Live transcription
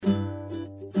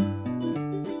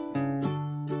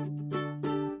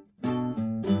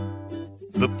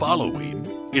The following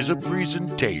is a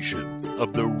presentation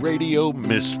of the Radio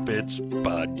Misfits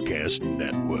Podcast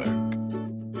Network.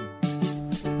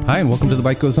 Hi, and welcome to The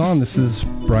Bike Goes On. This is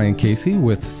Brian Casey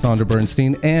with Sandra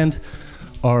Bernstein and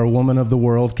our woman of the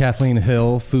world, Kathleen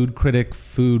Hill, food critic,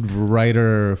 food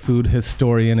writer, food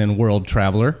historian, and world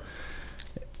traveler.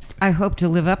 I hope to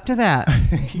live up to that.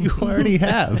 You already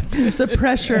have. The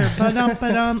pressure. Ba-dum,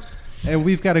 ba-dum. And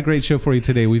we've got a great show for you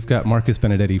today. We've got Marcus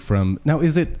Benedetti from... Now,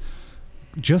 is it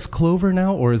just Clover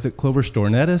now, or is it Clover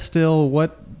Stornetta still?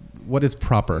 What is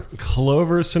proper?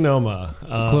 Clover, Sonoma.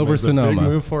 Clover, Sonoma. It's a big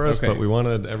move for us, Okay. but we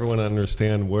wanted everyone to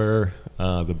understand where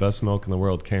the best milk in the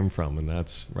world came from, and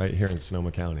that's right here in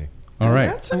Sonoma County. All right.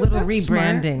 A little that's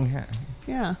rebranding. smart.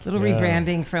 Yeah.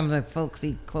 Rebranding from the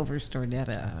folksy Clover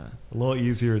Stornetta. A little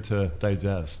easier to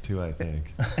digest, too, I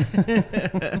think.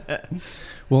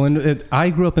 Well, and I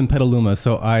grew up in Petaluma,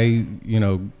 so I,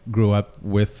 grew up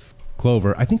with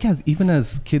Clover. I think even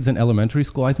as kids in elementary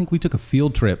school, I think we took a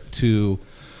field trip to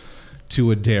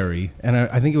a dairy, and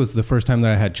I think it was the first time that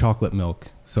I had chocolate milk.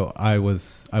 So I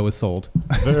was sold.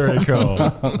 Very cool.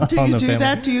 Do you do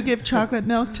that? Do you give chocolate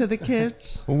milk to the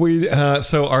kids?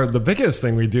 The biggest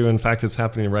thing we do, in fact, it's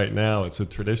happening right now. It's a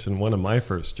tradition. One of my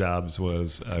first jobs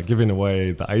was giving away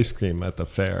the ice cream at the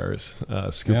fairs,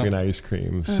 scooping ice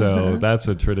cream. So that's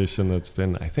a tradition that's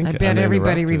been, I think, I bet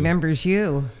everybody uninterrupted. remembers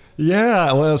you.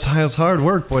 Yeah, well, it's hard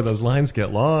work. Boy, those lines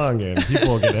get long, and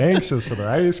people get anxious for their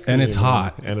ice cream. And it's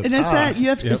hot. And it's And is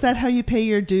hot. is that how you pay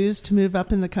your dues to move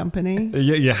up in the company?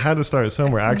 Yeah, you had to start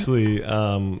somewhere. Actually,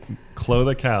 Chloe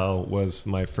the cow was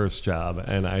my first job,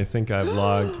 and I think I've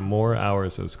logged more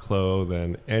hours as Chloe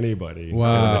than anybody.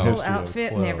 Wow. in the Whole history of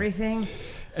outfit and Chloe. everything.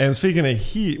 And speaking of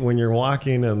heat, when you're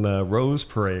walking in the Rose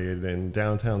Parade in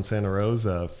downtown Santa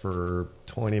Rosa for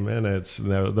 20 minutes,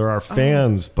 there are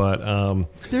fans, but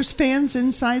There's fans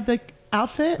inside the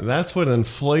outfit? that's what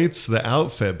inflates the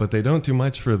outfit, but they don't do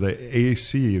much for the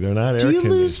AC. They're not Do air you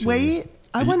conditioned. lose weight?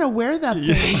 I want to wear that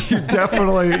thing. You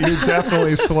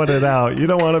definitely sweat it out. You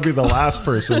don't want to be the last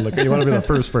person. You want to be the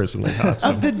first person in the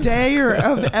costume. Of the day or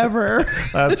of ever.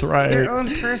 That's right. Your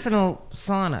own personal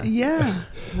sauna. Yeah.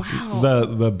 Wow.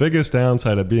 The biggest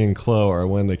downside of being Chloe are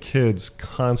when the kids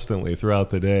constantly throughout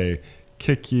the day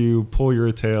kick you, pull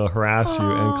your tail, harass you,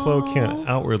 and Chloe can't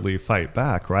outwardly fight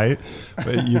back, right?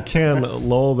 But you can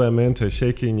lull them into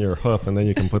shaking your hoof, and then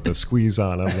you can put the squeeze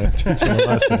on them and teach them a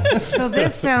lesson. So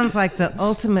this sounds like the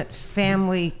ultimate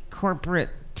family corporate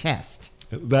test.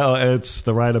 It's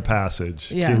the rite of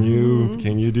passage. Yeah. Can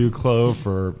you do Chloe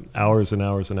for hours and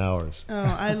hours and hours?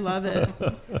 Oh, I love it.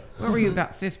 What were you,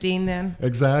 about 15 then?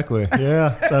 Exactly.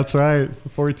 Yeah, that's right.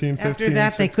 14, 15, After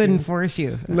that, 16. they couldn't force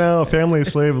you. No, family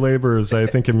slave labor is, I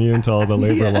think, immune to all the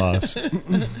labor laws.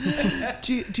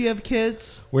 Do you have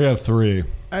kids? We have 3.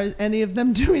 Are any of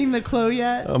them doing the Chloe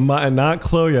yet? Not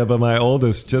Chloe yet, but my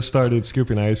oldest just started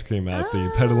scooping ice cream at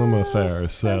the Petaluma Fair.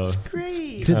 So That's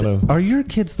great. Are your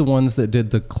kids the ones that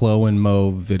did the Chloe and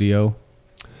Mo video?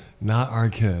 not our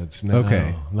kids. No.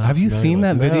 Okay. Not Have you seen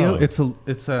that video? No.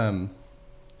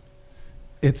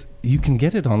 It's you can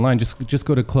get it online. Just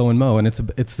go to Chloe and Mo, and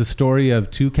it's the story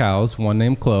of 2 cows, one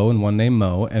named Chloe and one named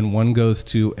Mo, and one goes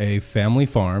to a family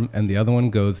farm and the other one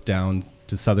goes down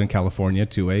to Southern California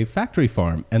to a factory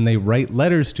farm, and they write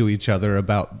letters to each other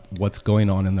about what's going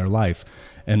on in their life.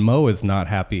 And Mo is not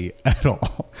happy at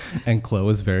all, and Chloe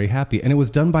is very happy. And it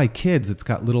was done by kids. It's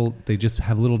got they just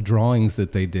have little drawings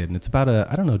that they did, and it's about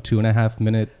 2.5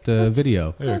 minute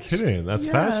video. Hey, you're kidding. That's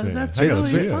yeah, fascinating. That's I gotta really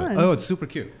see fun. it. Oh, it's super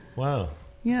cute. Wow.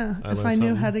 Yeah, I if learned I knew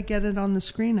something. how to get it on the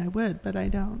screen, I would, but I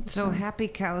don't. So happy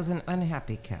cows and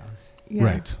unhappy cows. Yeah.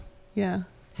 Right. Yeah.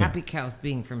 Happy cows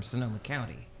being from Sonoma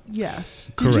County.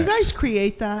 Yes. Did you Correct. guys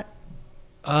create that?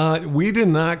 We did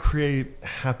not create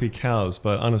happy cows,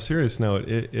 but on a serious note,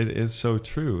 it is so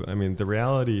true. I mean, the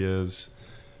reality is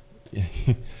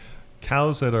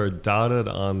cows that are dotted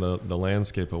on the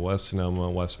landscape of West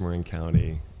Sonoma, West Marin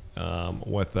County,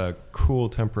 with a cool,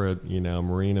 temperate,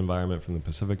 marine environment from the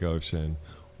Pacific Ocean,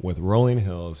 with rolling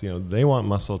hills, they want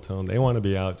muscle tone. They want to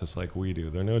be out just like we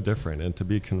do. They're no different. And to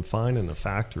be confined in a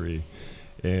factory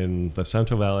in the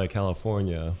Central Valley of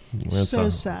California, where it's So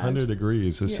sad. 100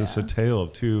 degrees, it's just a Yeah. tale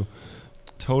of 2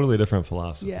 totally different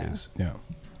philosophies. Yeah.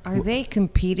 Are they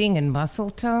competing in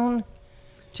muscle tone,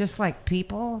 just like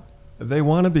people? They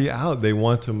want to be out. They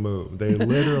want to move. They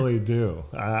literally do.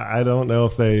 I don't know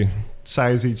if they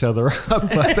size each other up,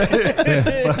 but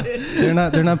They're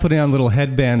not putting on little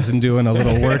headbands and doing a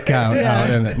little workout Yeah.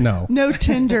 out in it. No. No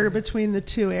Tinder between the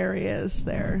 2 areas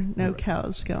there. No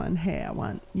cows going, hey, I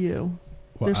want you.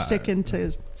 They're sticking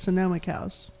to Sonoma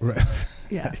cows. Right.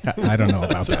 Yeah. I don't know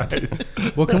about that.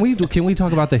 Well, can we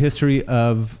talk about the history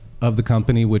of the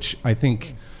company, which I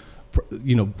think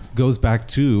goes back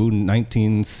to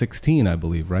 1916, I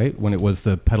believe, right? When it was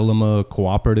the Petaluma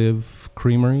Cooperative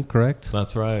Creamery, correct?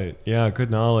 That's right. Yeah,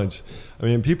 good knowledge. I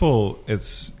mean,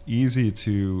 it's easy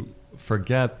to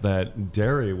forget that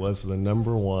dairy was the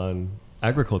number one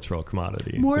agricultural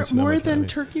commodity. More than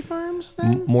turkey farms,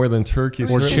 then? More than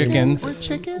turkeys. Or chickens. Or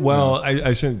chicken? Well,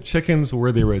 I shouldn't. Chickens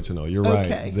were the original. You're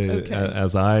Okay, right. okay.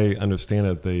 As I understand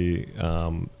it,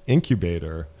 the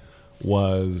incubator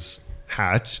was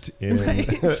hatched in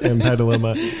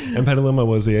Petaluma, and Petaluma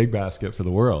was the egg basket for the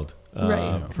world,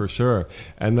 for sure.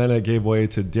 And then it gave way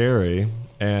to dairy,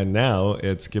 and now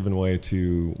it's given way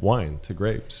to wine, to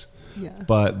grapes. Yeah.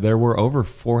 But there were over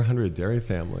 400 dairy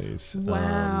families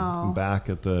Wow. back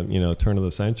at the turn of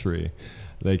the century.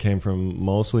 They came from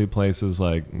mostly places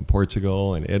like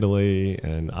Portugal and Italy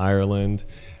and Ireland,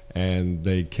 and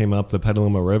they came up the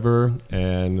Petaluma River,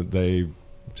 and they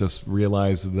just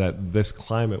realized that this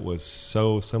climate was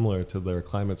so similar to their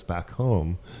climates back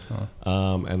home,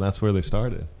 and that's where they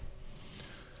started.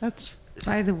 That's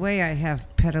By the way, I have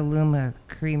Petaluma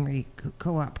Creamery,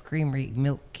 Co-op Creamery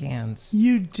milk cans.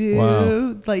 You do?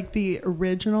 Wow. Like the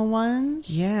original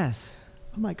ones? Yes.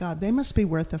 Oh my God, they must be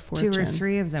worth a fortune. 2 or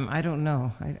 3 of them. I don't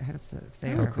know. I have to, if they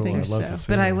I are. don't think I'd love so. to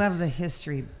see But I them. love the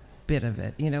history bit of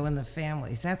it, and the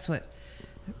families. That's what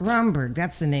Romberg.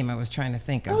 That's the name I was trying to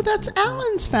think of. Oh, that's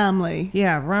Alan's family.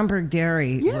 Yeah, Romberg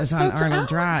Dairy Yes, was on that's Arnold Alan.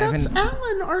 Drive. That's and,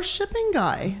 Alan, our shipping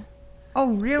guy.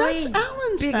 oh, really? That's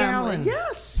Alan's Big family. Alan.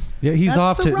 Yes. Yeah, he's That's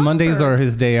off the to Mondays Romberg. are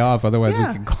his day off. Otherwise, Yeah.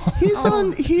 we can call.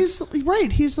 He's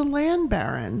right. He's a land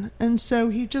baron, and so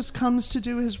he just comes to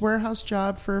do his warehouse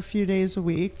job for a few days a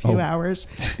week, few hours,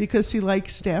 because he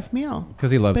likes staff meal.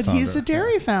 Because he loves. But he's a Sandra.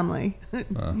 dairy family.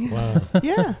 Wow.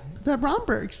 Yeah, the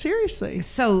Romberg. Seriously.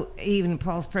 So even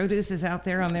Paul's Produce is out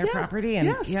there on their Yeah, property, and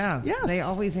yes, yes. they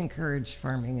always encourage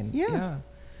farming. And Yeah.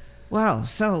 Wow.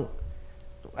 So.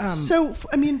 So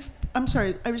I mean, I'm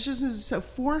sorry. I was just so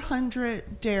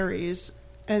 400 dairies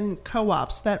and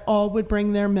co-ops that all would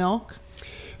bring their milk.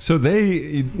 So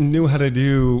they knew how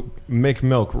to make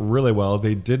milk really well.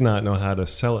 They did not know how to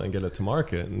sell it and get it to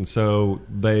market. And so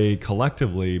they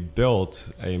collectively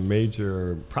built a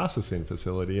major processing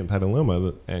facility in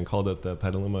Petaluma and called it the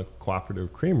Petaluma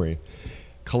Cooperative Creamery.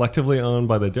 Collectively owned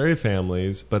by the dairy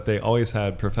families, but they always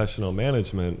had professional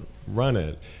management run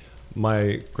it.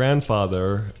 My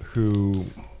grandfather, who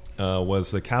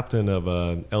was the captain of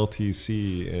a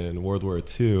LTC in World War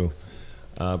II,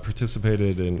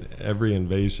 participated in every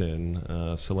invasion,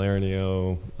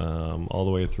 Salerno, all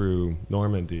the way through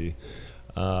Normandy.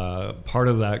 Part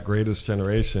of that greatest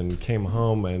generation came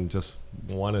home and just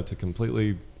wanted to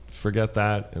completely forget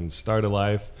that and start a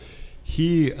life.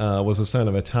 He was the son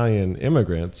of Italian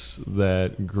immigrants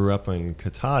that grew up in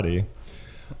Catati.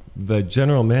 The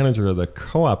general manager of the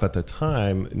co-op at the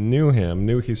time knew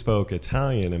he spoke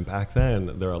Italian, and back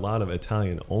then there are a lot of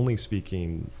Italian-only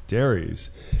speaking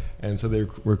dairies. And so they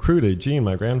recruited Gene,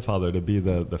 my grandfather, to be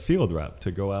the field rep,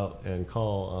 to go out and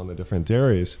call on the different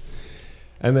dairies.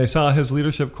 And they saw his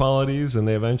leadership qualities, and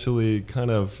they eventually kind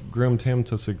of groomed him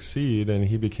to succeed, and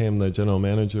he became the general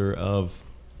manager of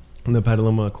the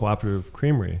Petaluma Cooperative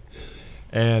Creamery.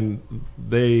 And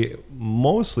they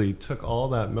mostly took all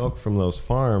that milk from those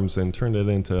farms and turned it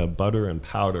into butter and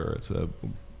powder. It's a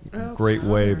great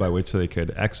way by which they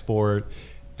could export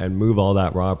and move all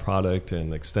that raw product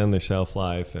and extend the shelf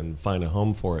life and find a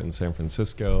home for it in San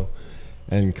Francisco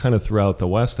and kind of throughout the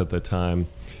West at the time.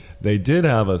 They did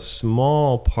have a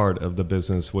small part of the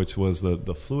business, which was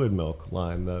the fluid milk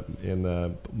line in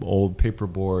the old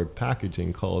paperboard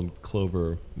packaging called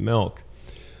Clover milk.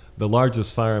 The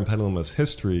largest fire in Petaluma's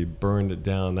history burned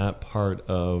down that part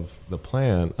of the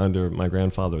plant under my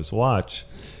grandfather's watch.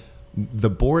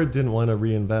 The board didn't want to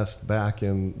reinvest back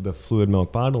in the fluid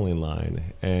milk bottling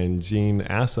line, and Gene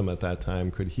asked him at that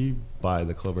time, could he buy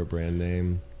the Clover brand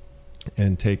name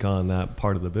and take on that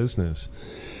part of the business?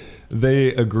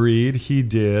 They agreed, he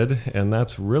did, and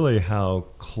that's really how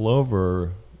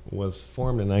Clover was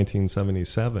formed in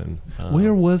 1977.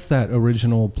 Where was that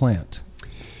original plant?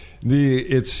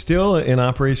 It's still in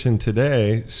operation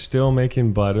today, still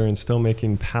making butter and still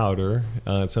making powder.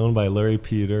 It's owned by Larry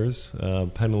Peters,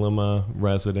 Petaluma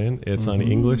resident. It's on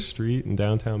English Street in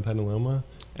downtown Petaluma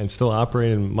and still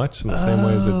operating much in the same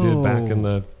way as it did back in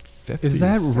the 50s. Is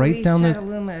that So right East down the?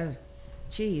 Petaluma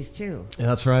cheese too.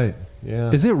 That's right.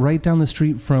 Yeah. Is it right down the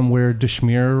street from where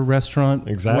Deshmere restaurant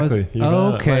Exactly. was? You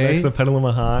got it. Okay. Right next to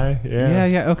Petaluma High. Yeah.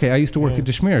 Yeah. Okay. I used to work at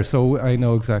Deshmere, so I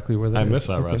know exactly where that I is. miss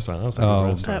that restaurant. That was like a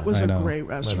restaurant. That was I a know. great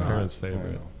My restaurant. parents'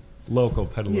 favorite. Local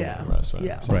Petaluma restaurant.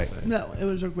 Yeah. I should Right. say. No, it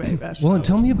was a great restaurant. Well, and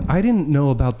tell me, I didn't know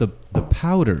about the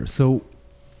powder. So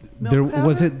Milk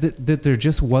was powder? it that there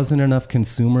just wasn't enough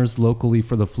consumers locally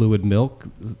for the fluid milk,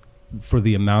 for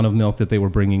the amount of milk that they were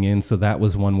bringing in? So that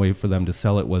was one way for them to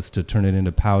sell it, was to turn it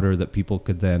into powder that people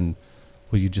could then.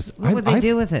 Well, you just What would they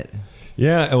do with it?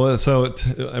 Yeah, well, so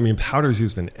powder's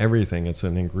used in everything. It's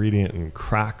an ingredient in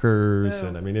crackers,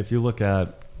 and I mean, if you look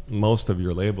at most of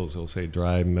your labels, they'll say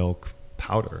dry milk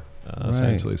powder,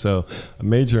 essentially. So a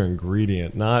major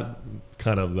ingredient, not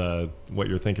kind of what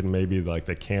you're thinking, maybe like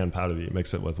the canned powder that you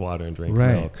mix it with water and drink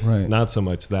milk. Right. Not so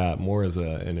much that, more as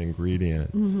an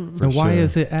ingredient. Now, why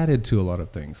is it added to a lot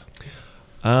of things?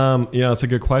 It's a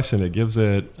good question. It gives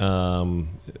it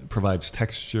provides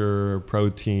texture,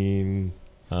 protein.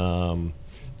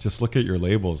 Just look at your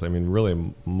labels. I mean,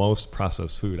 really, most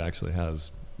processed food actually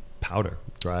has powder,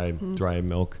 dry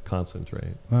milk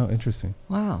concentrate. Wow, interesting.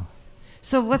 Wow.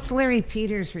 So what's Larry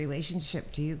Peters'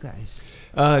 relationship to you guys?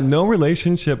 No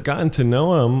relationship. Gotten to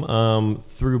know him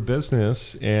through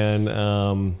business,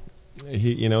 and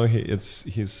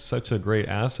he's such a great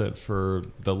asset for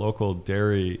the local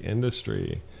dairy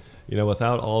industry.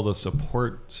 Without all the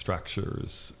support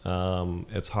structures,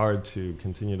 it's hard to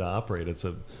continue to operate. It's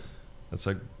a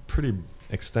pretty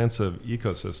extensive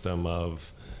ecosystem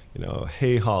of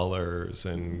hay haulers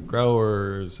and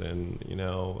growers, and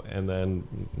and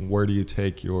then where do you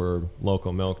take your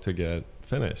local milk to get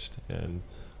finished? And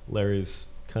Larry's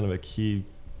kind of a key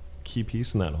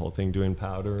piece in that whole thing, doing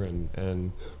powder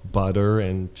and butter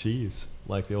and cheese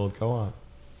like the old co-op.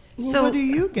 Well, So- what do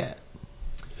you get?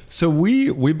 So we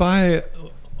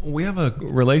have a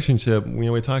relationship.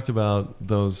 We talked about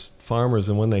those farmers,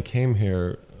 and when they came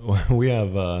here, we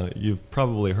have you've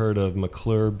probably heard of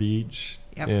McClure Beach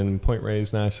in Point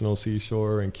Reyes National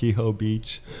Seashore and Kehoe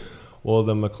Beach. Well,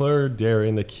 the McClure Dairy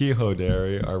and the Kehoe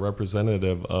Dairy are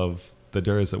representative of the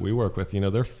dairies that we work with.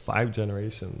 They're 5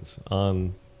 generations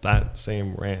on that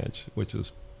same ranch, which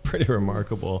is pretty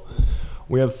remarkable.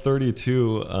 We have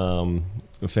 32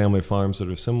 family farms that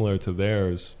are similar to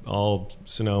theirs, all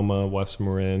Sonoma, West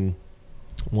Marin,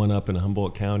 one up in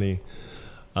Humboldt County,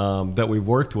 that we've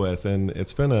worked with, and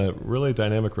it's been a really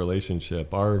dynamic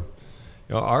relationship.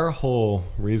 Our whole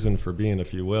reason for being,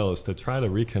 if you will, is to try to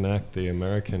reconnect the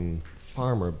American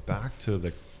farmer back to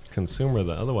the consumer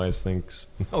that otherwise thinks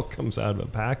milk comes out of a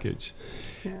package.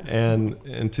 Yeah.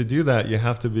 And to do that, you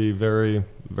have to be very,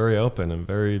 very open and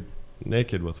very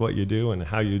naked with what you do and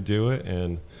how you do it,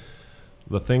 and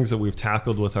the things that we've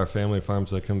tackled with our family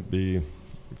farms that can be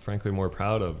frankly more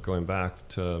proud of, going back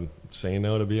to saying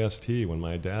no to BST when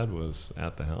my dad was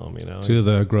at the helm, To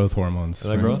the growth hormones.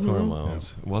 The growth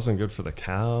hormones. It wasn't good for the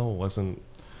cow, wasn't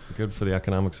good for the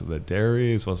economics of the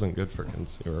dairies, wasn't good for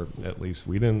or at least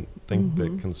we didn't think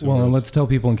that consumers... Well, and let's tell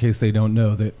people, in case they don't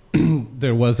know, that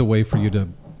there was a way for you to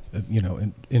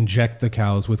inject the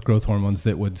cows with growth hormones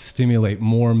that would stimulate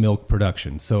more milk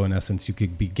production. So in essence, you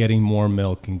could be getting more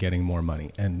milk and getting more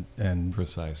money, and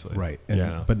precisely right.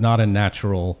 But not a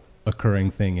natural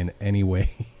occurring thing in any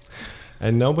way.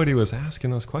 And nobody was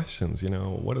asking those questions.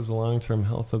 What is the long-term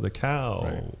health of the cow?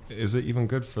 Right. Is it even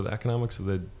good for the economics of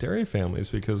the dairy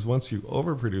families? Because once you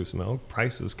overproduce milk,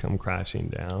 prices come crashing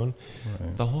down.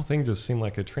 Right. The whole thing just seemed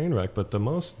like a train wreck. But the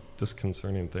most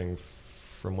disconcerting thing,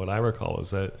 from what I recall, is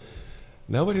that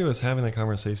nobody was having that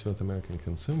conversation with the American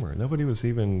consumer. Nobody was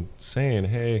even saying,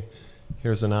 hey,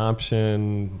 here's an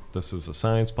option. This is the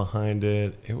science behind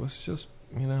it. It was just,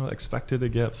 expected to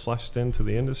get flushed into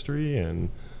the industry, and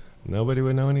nobody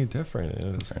would know any different.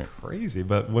 It was crazy.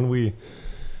 But when we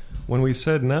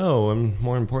said no, and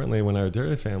more importantly, when our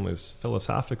dairy families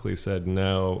philosophically said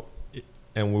no,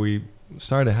 and we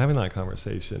started having that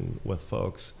conversation with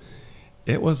folks,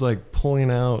 it was like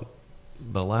pulling out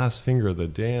the last finger of the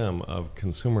dam of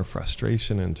consumer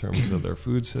frustration in terms of their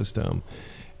food system.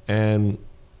 And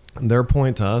their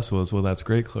point to us was, well, that's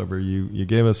great, Clover. You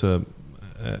gave us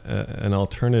an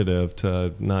alternative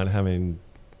to not having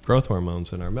growth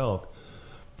hormones in our milk.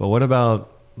 But what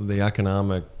about the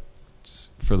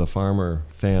economics for the farmer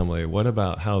family? What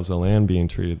about how's the land being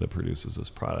treated that produces this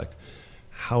product?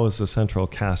 How is the central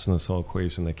cast in this whole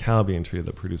equation, the cow being treated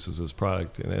that produces this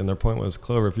product? And their point was,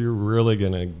 Clover, if you're really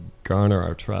going to garner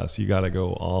our trust, you got to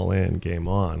go all in, game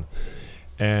on.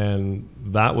 And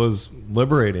that was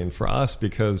liberating for us,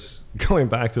 because going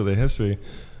back to the history,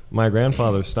 my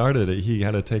grandfather started it, he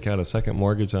had to take out a second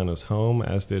mortgage on his home,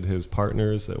 as did his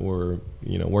partners that were,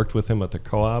 worked with him at the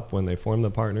co-op when they formed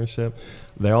the partnership.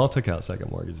 They all took out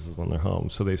second mortgages on their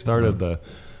homes. So they started the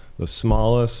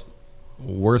smallest,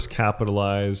 worst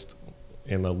capitalized,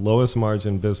 and the lowest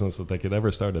margin business that they could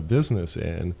ever start a business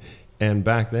in. And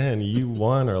back then, you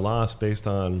won or lost based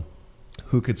on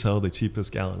who could sell the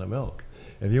cheapest gallon of milk.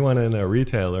 If you went in a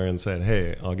retailer and said,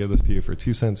 hey, I'll give this to you for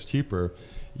 2 cents cheaper,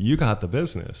 you got the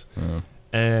business.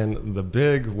 And the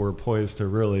big were poised to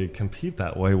really compete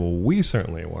that way. Well, we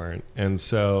certainly weren't. And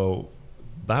so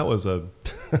that was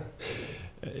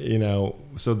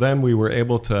so then we were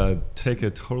able to take a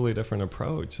totally different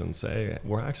approach and say,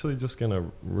 we're actually just going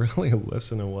to really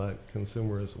listen to what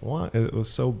consumers want. It was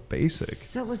so basic.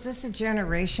 So was this a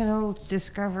generational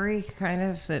discovery, kind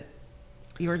of, that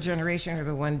your generation or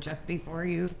the one just before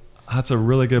you? That's a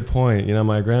really good point.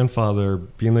 My grandfather,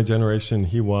 being the generation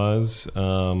he was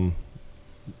the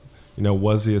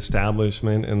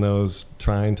establishment in those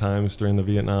trying times during the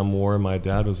Vietnam War. My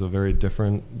dad was a very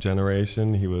different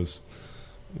generation. He was,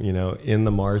 in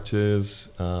the marches,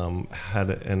 had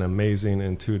an amazing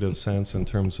intuitive sense in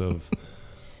terms of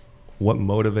what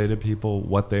motivated people,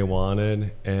 what they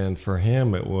wanted. And for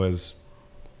him, it was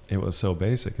so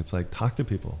basic. It's like, talk to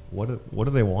people. What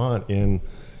do they want in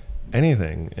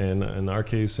anything? And in our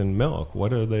case, in milk,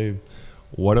 what are their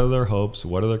hopes?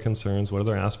 What are their concerns? What are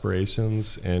their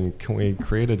aspirations? And can we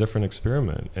create a different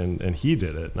experiment? And he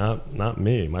did it, not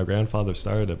me. My grandfather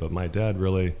started it, but my dad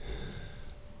really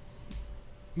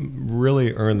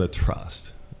earned the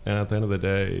trust. And at the end of the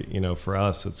day, for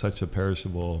us, it's such a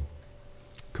perishable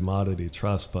commodity,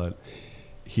 trust, but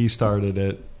he started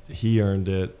it, he earned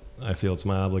it. I feel it's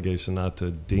my obligation not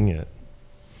to ding it.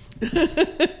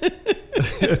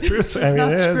 Truth,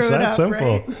 it's that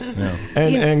simple. Right? No.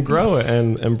 And grow it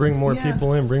and bring more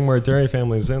people in, bring more dairy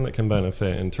families in that can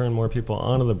benefit, and turn more people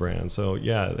onto the brand. So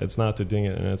it's not to ding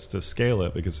it, and it's to scale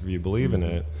it, because if you believe in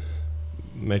it,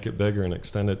 make it bigger and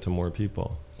extend it to more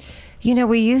people.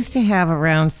 We used to have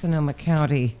around Sonoma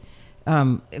County,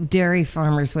 dairy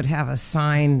farmers would have a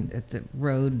sign at the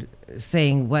road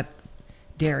saying what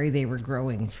dairy they were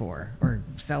growing for or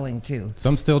selling to.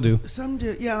 Some still do. Some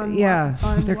do,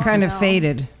 they're kind of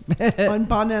faded. On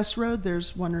Bonnes Road,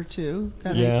 there's one or two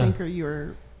that I think are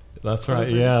your. That's right.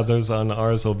 Clovers. Yeah, there's on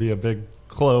ours. Will be a big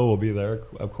Clover will be there,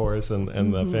 of course, and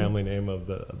the family name of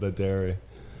the dairy.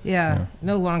 Yeah,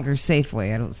 no longer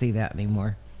Safeway. I don't see that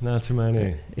anymore. Not too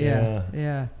many.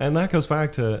 Yeah. And that goes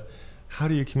back to, how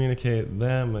do you communicate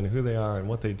them and who they are and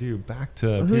what they do back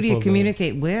to who do you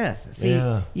communicate with? See,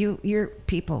 you're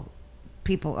people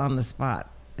on the spot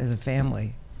as a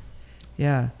family.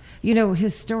 Yeah.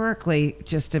 Historically,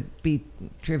 just to be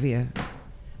trivia,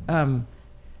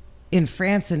 in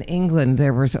France and England,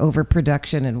 there was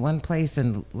overproduction in one place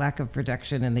and lack of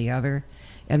production in the other.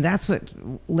 And that's what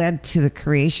led to the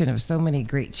creation of so many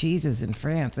great cheeses in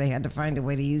France. They had to find a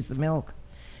way to use the milk.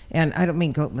 And I don't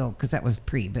mean goat milk, because that was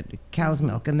but cow's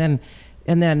milk. And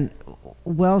then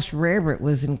Welsh rarebit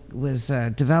was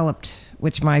developed,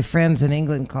 which my friends in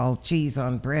England call cheese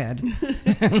on bread.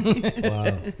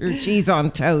 Wow. Or cheese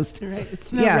on toast. Right.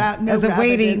 It's as a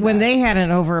way to, when they had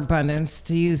an overabundance,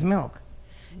 to use milk.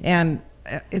 And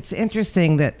it's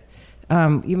interesting that,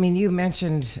 you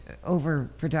mentioned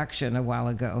overproduction a while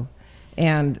ago.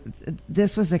 And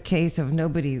this was a case of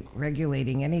nobody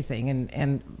regulating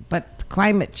anything, but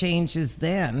climate changes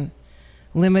then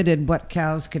limited what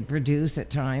cows could produce at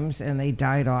times, and they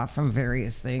died off from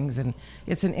various things. And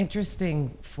it's an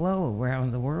interesting flow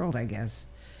around the world, I guess.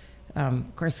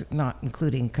 Of course, not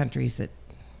including countries that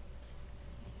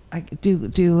a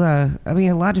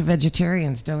lot of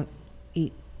vegetarians don't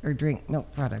eat or drink milk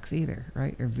products either,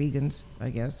 right? Or vegans,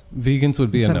 I guess. Vegans would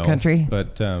be some a no, country.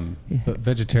 But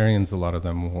vegetarians, a lot of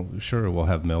them will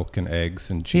have milk and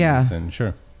eggs and cheese and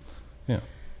sure. Yeah.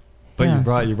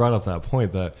 But you brought up that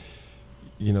point that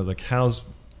the cows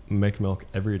make milk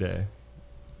every day,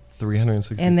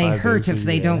 365 days and they hurt a if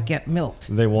they year. don't get milked.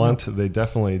 They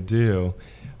definitely do.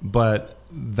 But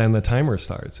then the timer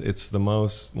starts. It's one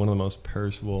of the most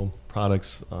perishable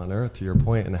products on earth, to your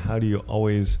point. And how do you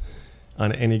always,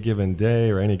 on any given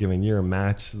day or any given year,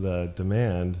 match the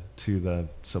demand to the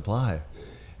supply?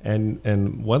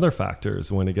 And weather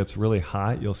factors, when it gets really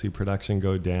hot, you'll see production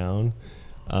go down.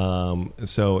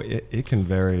 So it can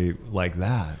vary like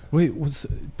that. Wait,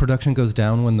 production goes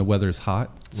down when the weather's hot?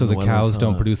 So the cows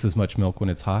don't produce as much milk when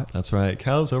it's hot? That's right.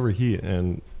 Cows overheat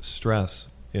and stress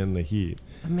in the heat.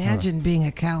 Imagine being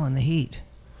a cow in the heat.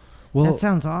 Well, that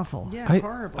sounds awful. Yeah,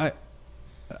 horrible.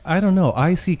 I don't know.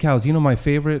 I see cows. My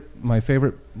favorite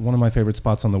one of my favorite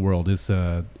spots on the world is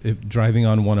driving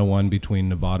on 101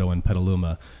 between Novato and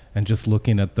Petaluma, and just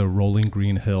looking at the rolling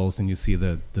green hills, and you see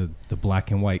the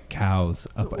black and white cows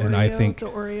up, and I think the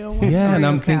Oreo one. yeah, and Oreo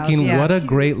I'm cows, thinking, yeah. what a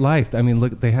great life. I mean,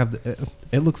 look, they have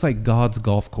it looks like God's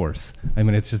golf course. I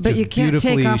mean, it's just But you can't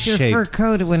beautifully take off your shaped. fur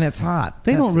coat when it's hot.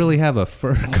 They don't really have a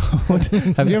fur coat.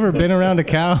 Have you ever been around a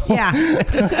cow? Yeah.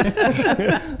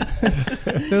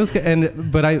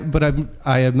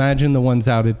 I imagine the ones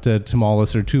out at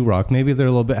Tamales or Two Rock, maybe they're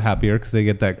a little bit happier because they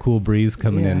get that cool breeze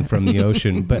coming in from the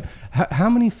ocean. But how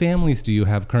many families do you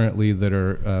have currently that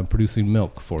are producing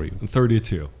milk for you?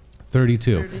 32.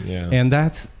 32. Yeah. And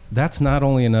that's not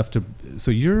only enough to. So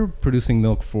you're producing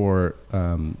milk for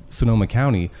Sonoma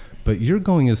County, but you're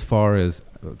going as far as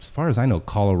I know,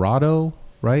 Colorado,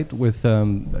 right? With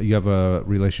you have a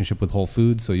relationship with Whole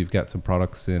Foods, so you've got some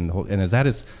products and is that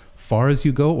as far as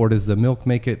you go, or does the milk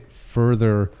make it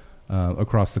further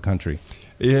across the country?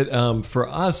 It for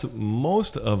us,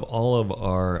 most of all of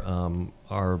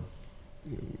our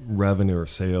revenue or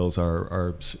sales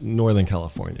are Northern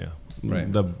California.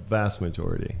 Right. The vast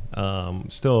majority.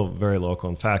 Still very local.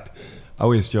 In fact, I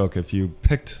always joke, if you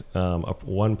picked up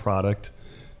one product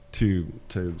to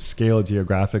scale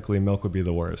geographically, milk would be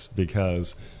the worst,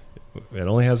 because it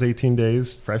only has 18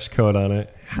 days, fresh coat on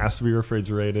it, has to be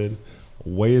refrigerated,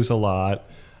 weighs a lot.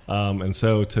 And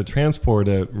so to transport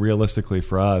it realistically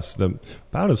for us,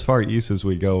 about as far east as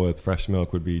we go with fresh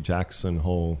milk would be Jackson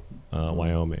Hole,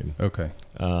 Wyoming. Okay.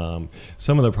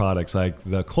 Some of the products, like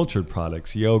the cultured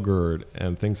products, yogurt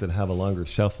and things that have a longer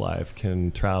shelf life,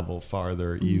 can travel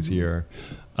farther, easier.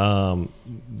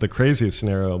 The craziest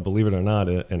scenario, believe it or not,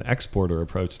 an exporter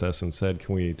approached us and said,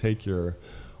 can we take your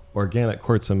organic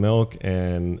quarts of milk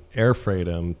and air freight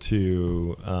them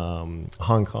to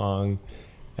Hong Kong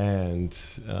and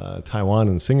Taiwan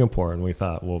and Singapore? And we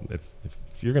thought, well, if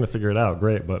you're going to figure it out,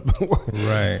 great. But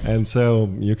Right. And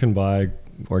so you can buy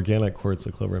organic quarts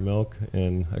of Clover milk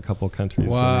in a couple countries.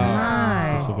 Wow.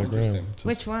 in the Pacific Rim. Interesting.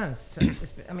 Which ones? So,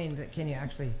 I mean, can you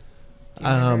actually?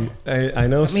 I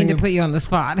know. I mean to put you on the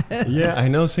spot. Yeah, I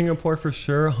know Singapore for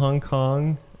sure, Hong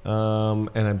Kong,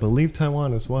 and I believe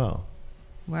Taiwan as well.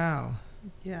 Wow.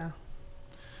 Yeah.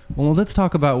 Well, let's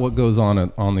talk about what goes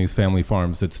on these family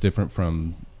farms that's different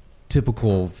from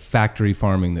typical factory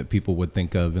farming that people would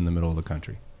think of in the middle of the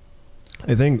country.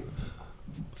 I think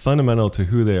fundamental to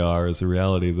who they are is the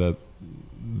reality that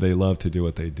they love to do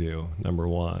what they do. Number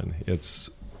one, it's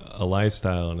a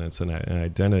lifestyle and it's an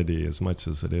identity as much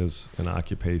as it is an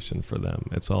occupation for them.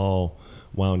 It's all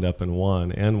wound up in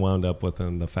one and wound up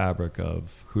within the fabric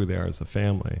of who they are as a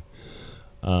family.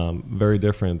 Very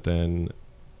different than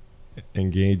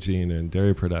engaging in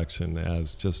dairy production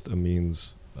as just a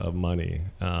means of money.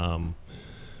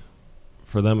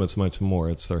 For them, it's much more.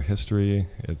 It's their history.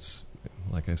 It's,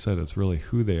 like I said, it's really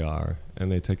who they are, and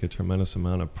they take a tremendous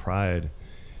amount of pride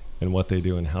in what they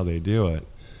do and how they do it.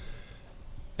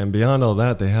 And beyond all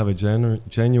that, they have a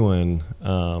genuine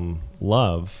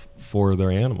love for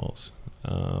their animals.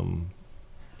 And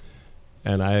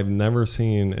I've never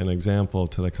seen an example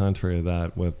to the contrary of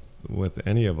that with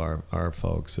any of our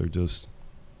folks. They're just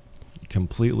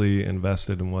completely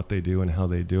invested in what they do and how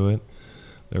they do it.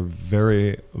 They're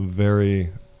very,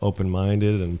 very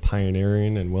open-minded and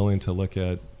pioneering and willing to look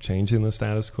at changing the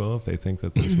status quo if they think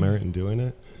that there's merit in doing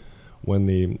it. When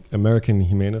the American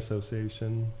Humane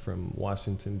Association from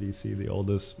Washington, D.C., the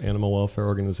oldest animal welfare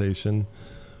organization,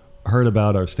 heard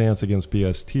about our stance against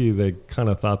BST, they kind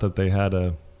of thought that they had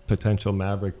a potential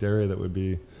maverick dairy that would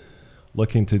be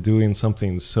looking to doing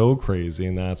something so crazy,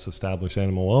 and that's establish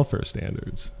animal welfare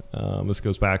standards. This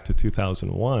goes back to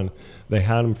 2001. They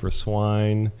had them for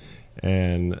swine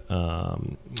and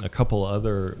a couple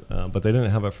other, but they didn't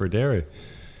have it for dairy.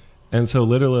 And so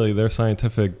literally their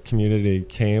scientific community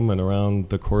came, and around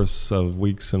the course of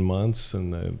weeks and months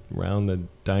and around the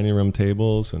dining room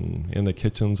tables and in the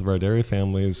kitchens of our dairy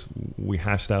families, we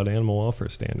hashed out animal welfare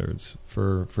standards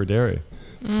for dairy.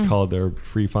 It's called their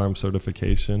free farm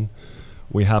certification.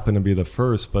 We happen to be the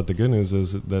first, but the good news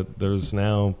is that there's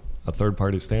now a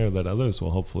third-party standard that others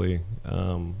will hopefully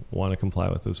want to comply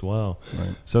with as well.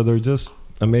 Right. So they're just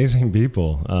amazing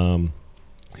people.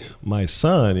 My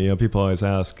son, people always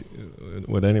ask,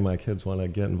 would any of my kids want to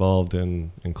get involved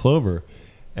in Clover?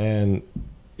 And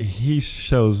he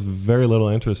shows very little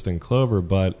interest in Clover,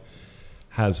 but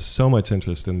has so much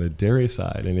interest in the dairy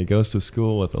side. And he goes to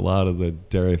school with a lot of the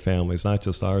dairy families, not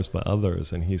just ours, but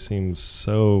others. And he seems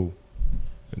so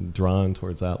drawn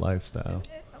towards that lifestyle.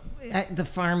 The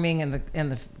farming and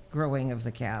the growing of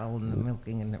the cattle and the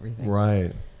milking and everything.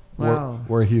 Right. Wow.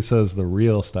 where he says the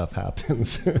real stuff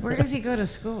happens. Where does he go to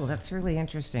school? That's really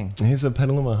interesting. He's at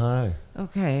Petaluma High.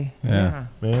 Okay. Yeah.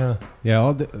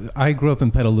 Yeah. I grew up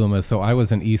in Petaluma, so I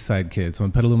was an East Side kid. So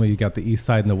in Petaluma, you got the East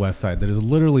Side and the West Side that is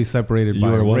literally separated You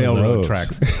by were one of railroad those.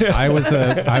 tracks. I was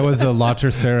a La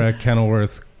Tercera,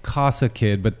 Kenilworth, Casa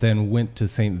kid, but then went to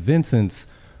St. Vincent's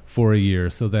for a year.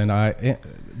 So then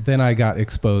I got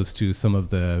exposed to some of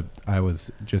the. I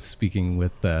was just speaking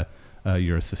with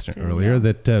your assistant earlier,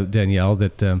 that Danielle,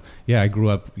 that I grew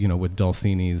up, with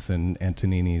Dulcinis and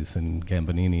Antoninis and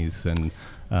Gambininis and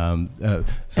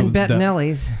so and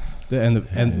Bettinelli's.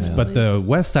 But the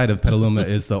west side of Petaluma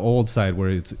is the old side where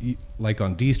it's like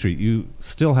on D Street. You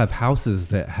still have houses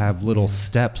that have little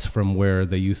steps from where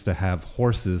they used to have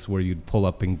horses where you'd pull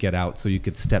up and get out so you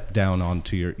could step down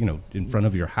onto your, in front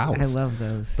of your house. I love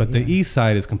those. But the east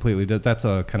side is completely, that's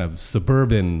a kind of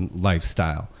suburban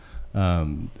lifestyle.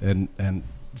 And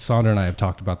Sandra and I have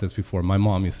talked about this before. My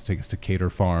mom used to take us to Cater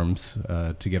Farms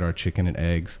to get our chicken and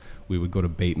eggs. We would go to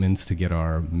Bateman's to get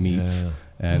our meats. Yeah.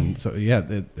 And so,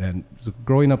 and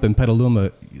growing up in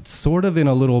Petaluma, it's sort of in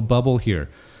a little bubble here.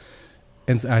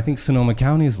 And I think Sonoma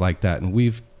County is like that. And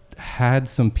we've had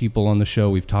some people on the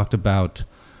show. We've talked about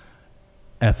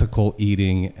ethical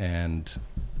eating and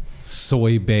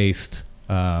soy-based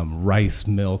rice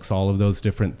milks, all of those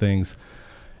different things.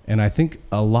 And I think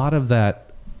a lot of that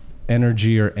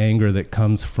energy or anger that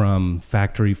comes from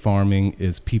factory farming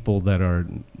is people that are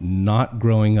not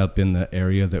growing up in the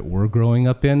area that we're growing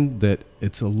up in, that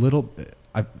it's a little,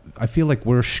 I feel like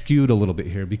we're skewed a little bit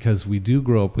here because we do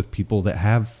grow up with people that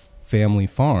have family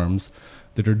farms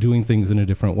that are doing things in a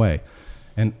different way.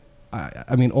 And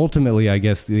I mean, ultimately, I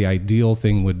guess the ideal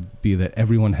thing would be that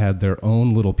everyone had their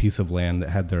own little piece of land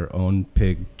that had their own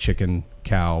pig, chicken,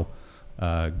 cow,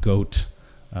 goat.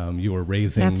 You were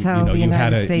raising. That's how the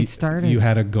United States started. You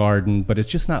had a garden, but it's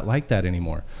just not like that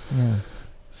anymore. Yeah.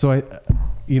 So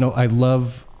I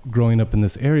love growing up in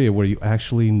this area where you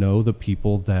actually know the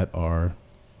people that are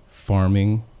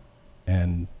farming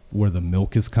and where the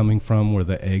milk is coming from, where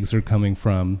the eggs are coming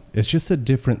from. It's just a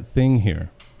different thing here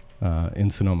in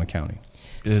Sonoma County.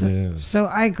 It is. So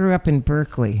I grew up in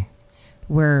Berkeley,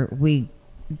 where we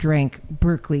drank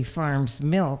Berkeley Farms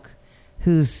milk,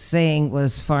 whose saying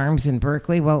was farms in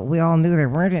Berkeley. Well, we all knew there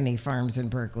weren't any farms in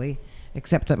Berkeley,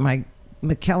 except that my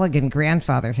McKelligan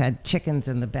grandfather had chickens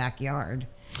in the backyard.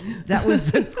 That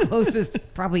was the closest,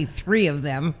 probably 3 of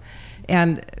them.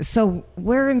 And so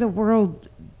where in the world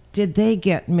did they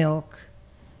get milk?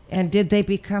 And did they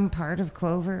become part of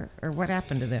Clover, or what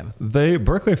happened to them?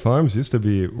 Berkeley Farms used to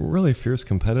be really fierce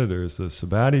competitors. The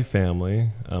Sabatti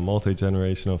family, a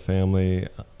multi-generational family,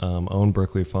 owned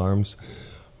Berkeley Farms.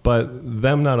 But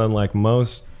them, not unlike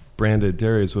most branded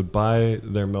dairies, would buy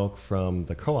their milk from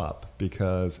the co-op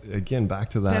because, again,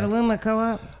 back to that. Petaluma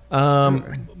Co-op?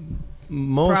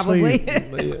 Mostly,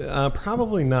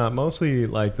 probably not. Mostly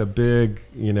like the big,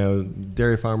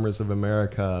 Dairy Farmers of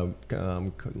America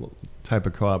type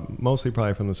of co-op, mostly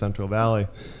probably from the Central Valley.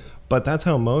 But that's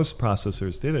how most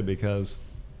processors did it because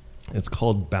it's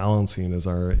called balancing is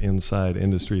our inside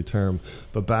industry term.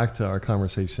 But back to our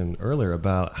conversation earlier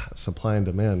about supply and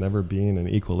demand never being in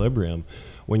equilibrium.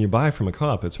 When you buy from a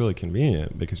co-op, it's really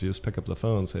convenient because you just pick up the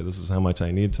phone and say, this is how much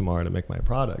I need tomorrow to make my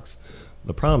products.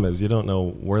 The problem is you don't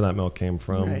know where that milk came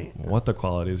from, right, what the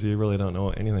quality is. You really don't know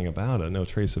anything about it, no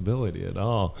traceability at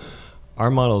all.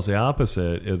 Our model is the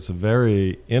opposite. It's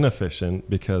very inefficient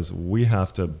because we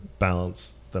have to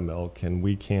balance the milk and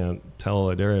we can't tell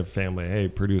a dairy family, hey,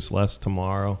 produce less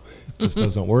tomorrow. It just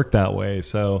doesn't work that way.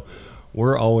 So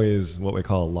we're always what we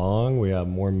call long. We have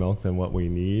more milk than what we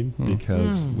need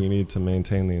because we need to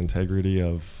maintain the integrity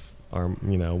of our,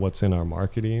 what's in our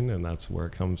marketing, and that's where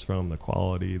it comes from, the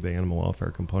quality, the animal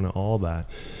welfare component, all that.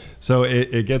 So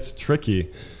it gets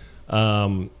tricky.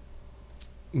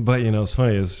 But, it's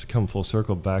funny, it's come full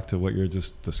circle back to what you're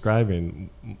just describing.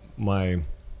 My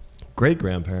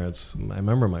great-grandparents, I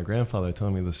remember my grandfather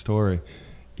telling me the story.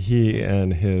 He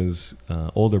and his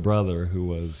older brother, who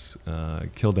was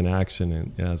killed in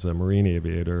action as a Marine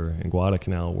aviator in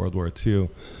Guadalcanal, World War II,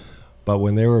 but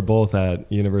when they were both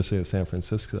at University of San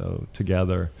Francisco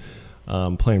together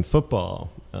playing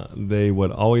football, they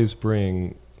would always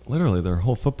bring literally their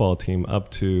whole football team up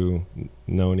to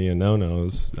Noni and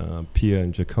Nono's, Pia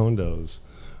and Jacondo's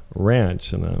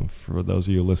ranch. And for those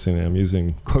of you listening, I'm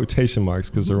using quotation marks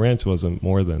because the ranch wasn't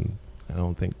more than, I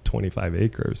don't think, 25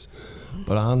 acres.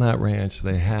 But on that ranch,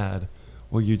 they had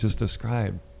what you just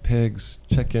described, pigs,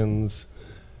 chickens,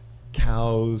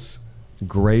 cows,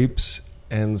 grapes.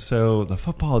 And so the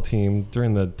football team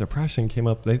during the Depression came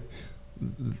up,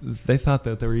 they thought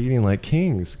that they were eating like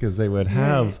kings because they would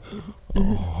have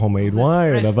homemade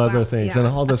wine of other things and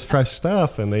all this fresh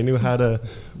stuff, and they knew how to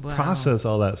process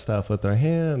all that stuff with their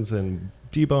hands and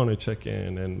debone a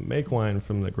chicken and make wine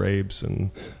from the grapes. And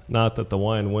not that the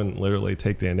wine wouldn't literally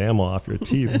take the enamel off your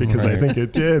teeth, because I think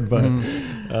it did, but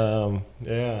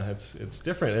it's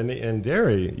different. And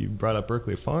dairy, you brought up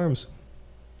Berkeley Farms.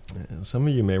 Some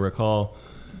of you may recall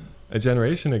a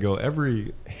generation ago,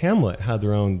 every hamlet had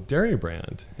their own dairy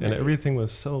brand, and everything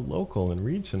was so local and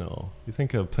regional. You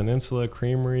think of Peninsula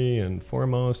Creamery and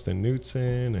Foremost and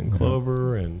Knutson and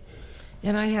Clover, and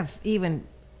I have even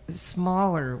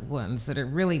smaller ones that are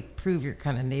really prove your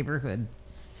kind of neighborhood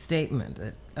statement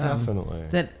that definitely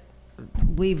that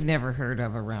we've never heard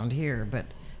of around here. But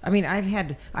I mean,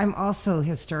 I'm also a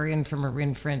historian for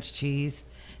Marin French cheese,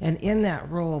 and in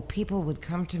that role, people would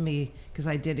come to me because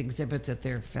I did exhibits at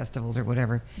their festivals or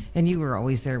whatever, and you were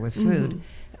always there with food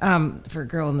for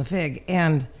Girl in the Fig,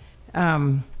 and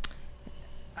the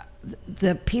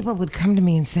people would come to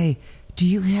me and say, "Do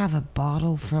you have a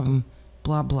bottle from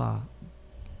blah blah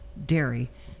dairy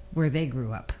where they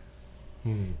grew up?"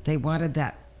 They wanted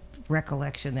that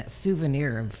recollection, that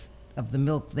souvenir of the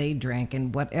milk they drank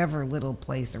in whatever little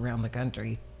place around the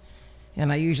country.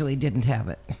 And I usually didn't have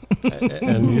it.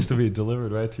 And it used to be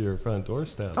delivered right to your front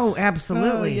doorstep. Oh,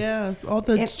 absolutely. Oh, yeah. All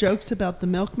those jokes about the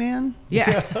milkman.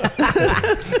 Yeah.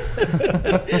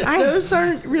 Those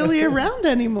aren't really around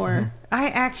anymore. I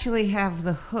actually have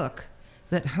the hook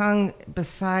that hung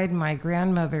beside my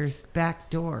grandmother's back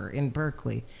door in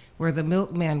Berkeley, where the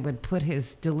milkman would put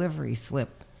his delivery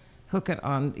slip, hook it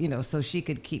on, so she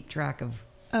could keep track of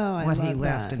what he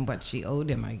left and what she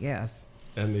owed him, I guess.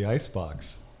 And the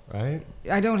icebox, right?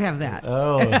 I don't have that.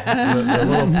 Oh, the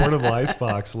little portable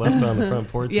icebox left on the front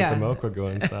porch that the milk would go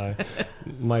inside.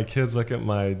 My kids look at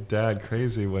my dad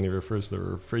crazy when he refers to the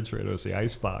refrigerator as the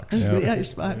icebox. The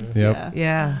icebox,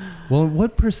 Yeah. Well,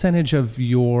 what percentage of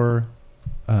your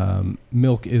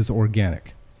milk is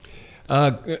organic?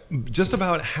 Just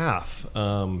about half.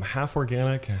 Half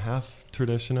organic, half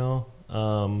traditional.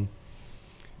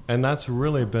 And that's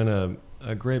really been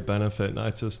a great benefit,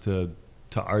 not just to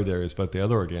our dairies, but the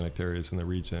other organic dairies in the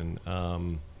region.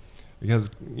 Because,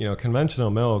 conventional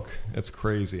milk, it's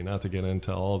crazy, not to get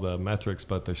into all the metrics,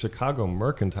 but the Chicago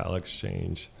Mercantile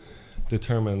Exchange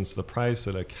determines the price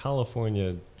that a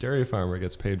California dairy farmer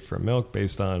gets paid for milk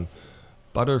based on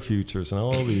butter futures and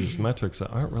all these metrics that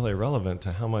aren't really relevant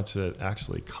to how much it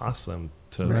actually costs them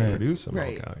to produce the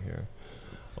milk out here.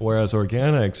 Whereas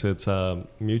organics, it's a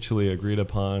mutually agreed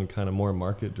upon, kind of more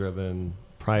market-driven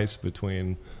price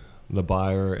between the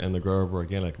buyer and the grower of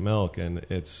organic milk, and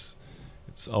it's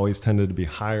always tended to be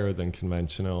higher than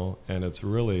conventional, and it's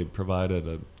really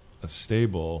provided a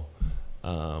stable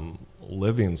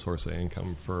living source of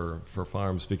income for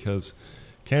farms, because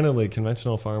candidly,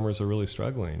 conventional farmers are really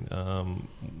struggling.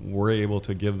 We're able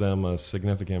to give them a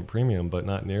significant premium, but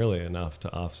not nearly enough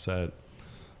to offset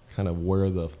kind of where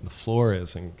the floor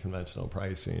is in conventional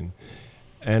pricing.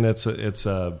 And it's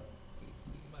a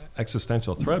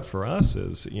existential threat for us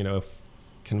is, if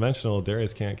conventional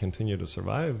dairies can't continue to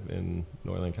survive in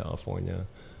Northern California,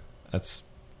 that's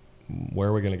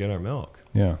where we're going to get our milk.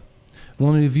 Yeah.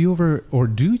 Well, have you ever, or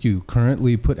do you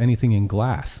currently put anything in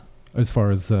glass as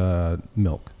far as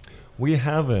milk? We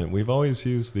haven't. We've always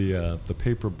used the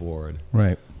paper board.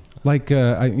 Right. Like,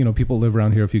 people live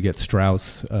around here. If you get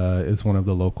Strauss is one of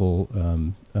the local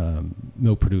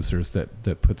milk producers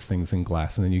that puts things in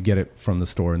glass, and then you get it from the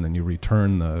store, and then you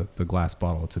return the glass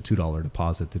bottle. It's a $2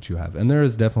 deposit that you have, and there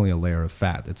is definitely a layer of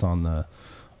fat that's on the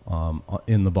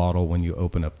in the bottle when you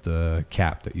open up the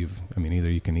cap. That either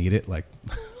you can eat it like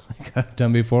I've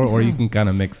done before, or you can kind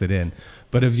of mix it in.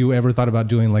 But have you ever thought about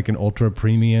doing like an ultra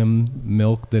premium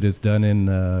milk that is done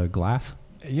in glass?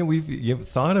 Yeah, we've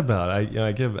thought about it.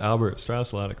 I give Albert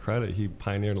Strauss a lot of credit. He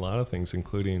pioneered a lot of things,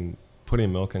 including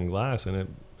putting milk in glass, and it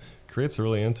creates a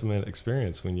really intimate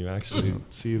experience when you actually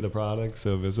see the product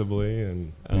so visibly.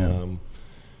 And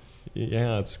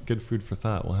it's good food for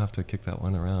thought. We'll have to kick that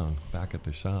one around back at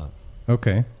the shop.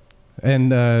 Okay.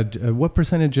 And what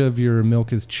percentage of your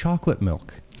milk is chocolate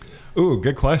milk? Ooh,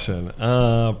 good question.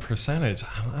 Percentage.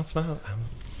 That's not...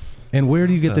 And where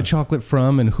do you get the chocolate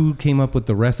from, and who came up with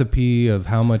the recipe of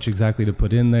how much exactly to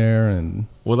put in there? And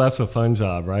well, that's a fun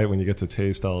job, right? When you get to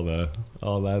taste all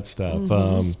that stuff.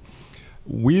 Mm-hmm.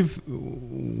 We've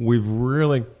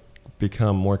really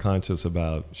become more conscious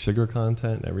about sugar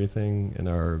content and everything in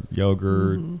our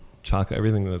yogurt, chocolate,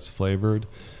 everything that's flavored.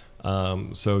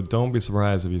 So don't be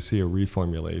surprised if you see a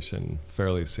reformulation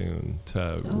fairly soon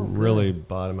to really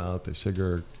bottom out the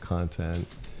sugar content.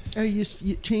 Are you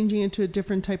changing it to a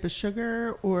different type of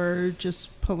sugar or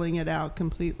just pulling it out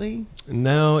completely?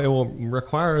 No, it will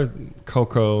require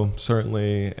cocoa,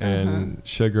 certainly, and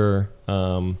sugar.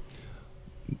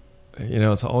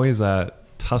 It's always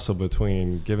that tussle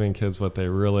between giving kids what they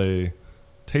really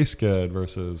taste good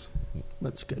versus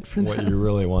what's good for them. What you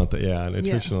really want,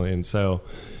 nutritionally. Yeah. And so,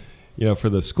 for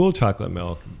the school chocolate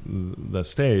milk, the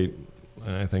state,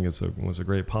 I think was a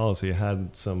great policy,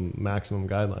 had some maximum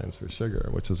guidelines for sugar,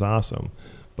 which is awesome.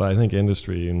 But I think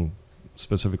industry, and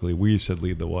specifically we, should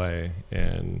lead the way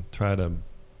and try to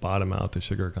bottom out the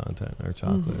sugar content in our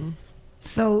chocolate. Mm-hmm.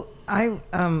 So I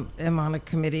am on a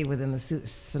committee within the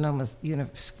Sonoma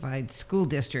Unified School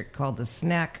District called the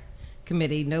Snack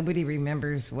Committee. Nobody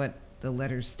remembers what the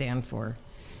letters stand for.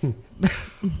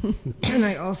 And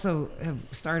I also have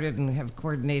started and have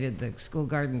coordinated the school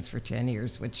gardens for 10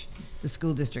 years, which the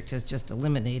school district has just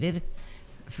eliminated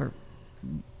for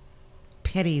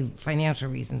petty financial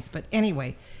reasons. But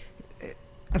anyway,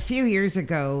 a few years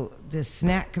ago, the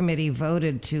snack committee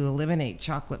voted to eliminate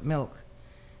chocolate milk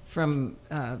from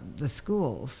the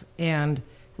schools. And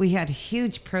we had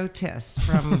huge protests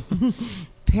from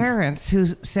parents who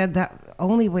said that the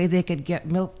only way they could get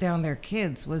milk down their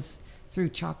kids was through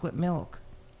chocolate milk.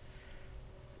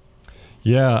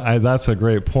 Yeah, that's a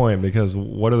great point, because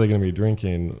what are they going to be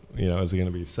drinking? Is it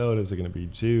going to be soda? Is it going to be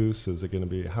juice? Is it going to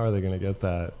be, how are they going to get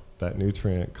that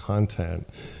nutrient content?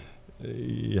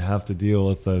 You have to deal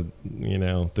with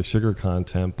the sugar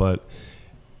content, but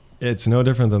it's no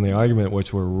different than the argument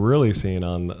which we're really seeing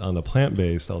on the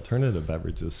plant-based alternative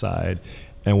beverages side.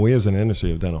 And we as an industry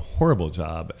have done a horrible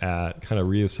job at kind of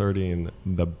reasserting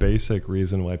the basic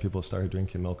reason why people started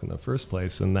drinking milk in the first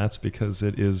place. And that's because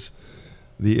it is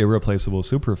the irreplaceable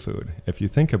superfood. If you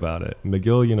think about it,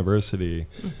 McGill University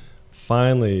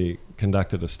finally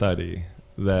conducted a study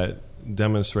that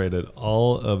demonstrated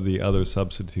all of the other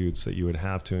substitutes that you would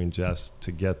have to ingest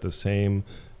to get the same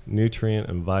nutrient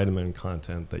and vitamin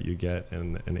content that you get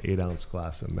in an 8-ounce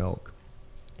glass of milk.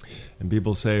 And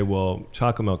people say, well,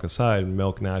 chocolate milk aside,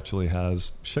 milk naturally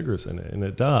has sugars in it, and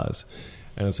it does.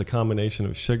 And it's a combination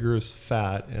of sugars,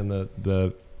 fat, and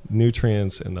the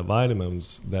nutrients and the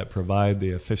vitamins that provide the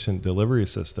efficient delivery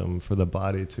system for the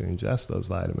body to ingest those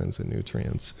vitamins and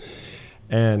nutrients.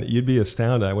 And you'd be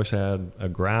astounded. I wish I had a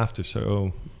graph to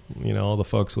show, all the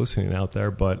folks listening out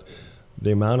there, but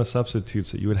the amount of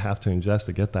substitutes that you would have to ingest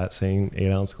to get that same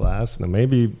 8-ounce glass. Now,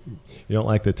 maybe you don't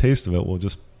like the taste of it. We'll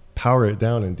just power it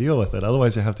down and deal with it.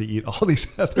 Otherwise, you have to eat all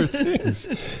these other things.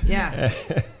 Yeah.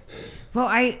 Well,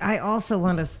 I also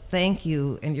want to thank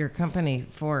you and your company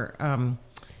for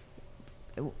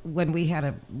when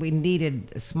we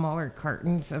needed smaller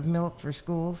cartons of milk for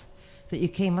schools, that you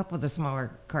came up with a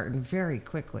smaller carton very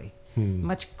quickly,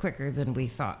 much quicker than we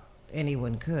thought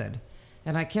anyone could.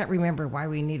 And I can't remember why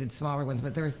we needed smaller ones,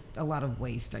 but there was a lot of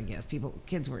waste, I guess.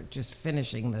 Kids were just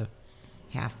finishing the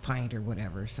half pint or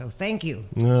whatever. So thank you.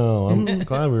 No, I'm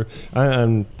glad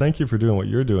and thank you for doing what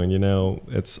you're doing.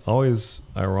 It's always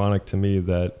ironic to me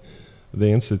that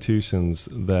the institutions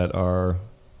that are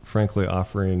frankly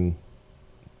offering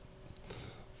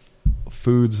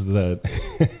foods that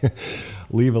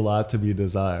leave a lot to be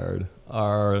desired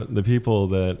are the people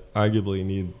that arguably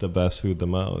need the best food the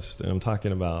most. And I'm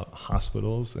talking about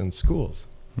hospitals and schools.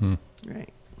 Right.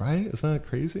 Isn't that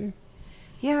crazy?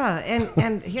 Yeah,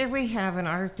 and here we have in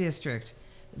our district,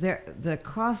 the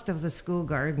cost of the school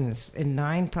gardens in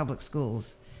 9 public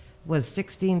schools was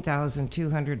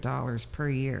 $16,200 per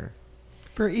year.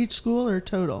 For each school or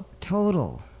total?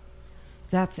 Total.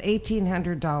 That's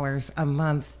 $1,800 a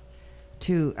month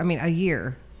a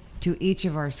year to each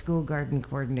of our school garden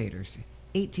coordinators.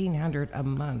 $1,800 a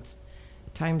month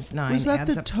times 9. Was that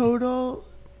the total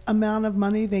amount of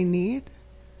money they need?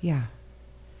 Yeah.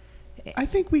 I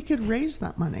think we could raise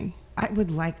that money. I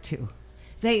would like to.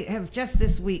 They have just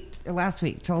last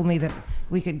week, told me that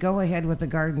we could go ahead with the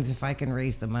gardens if I can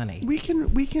raise the money. We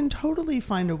can totally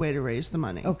find a way to raise the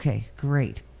money. Okay,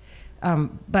 great.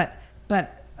 But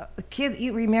kid,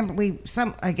 you remember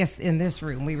I guess in this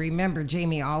room we remember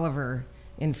Jamie Oliver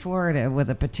in Florida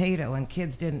with a potato, and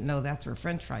kids didn't know that's where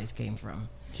French fries came from.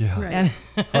 Yeah, right.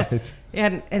 Right.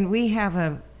 And we have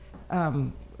a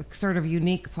sort of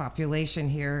unique population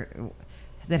here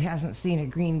that hasn't seen a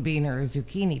green bean or a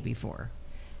zucchini before,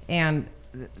 and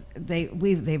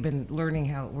they've been learning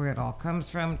where it all comes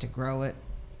from, to grow it,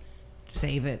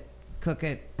 save it, cook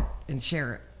it, and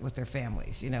share it with their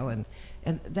families.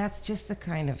 And that's just the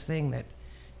kind of thing that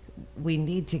we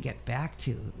need to get back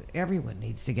to. Everyone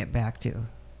needs to get back to.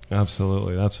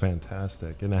 Absolutely, that's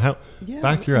fantastic. And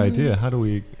back to your idea, how do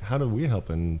we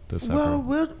help in this effort?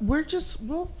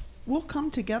 Well, we'll come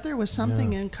together with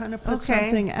something and kind of put Okay.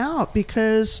 something out,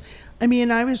 because I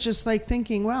mean, I was just like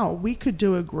thinking, wow, we could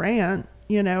do a grant,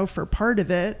 for part of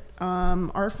it.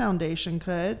 Our foundation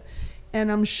could,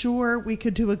 and I'm sure we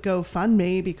could do a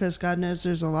GoFundMe, because God knows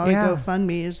there's a lot Yeah. of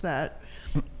GoFundMes that,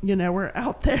 we're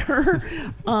out there.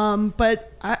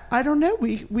 But I don't know.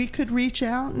 We could reach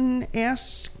out and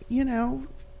ask,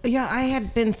 Yeah, I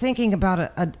had been thinking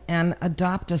about an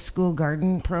adopt a school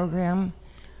garden program.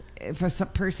 If a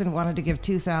person wanted to give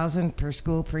 $2,000 per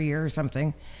school per year or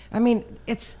something, I mean,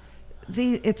 it's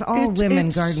all women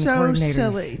it's garden so coordinators.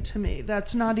 silly to me.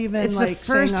 That's not even It's like the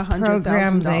saying first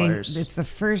program $100,000. it's the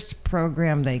first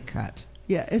program they cut.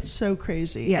 Yeah, it's so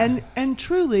crazy. Yeah. And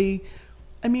truly,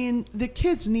 I mean, the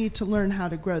kids need to learn how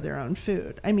to grow their own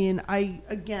food. I mean, I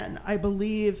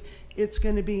believe it's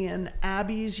going to be in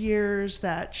Abby's years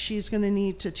that she's going to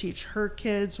need to teach her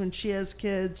kids when she has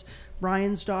kids,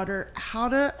 Ryan's daughter, how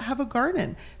to have a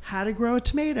garden, how to grow a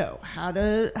tomato, how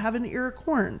to have an ear of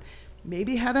corn,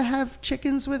 maybe how to have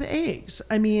chickens with eggs.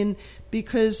 I mean,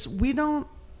 because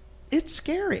it's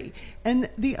scary. And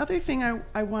the other thing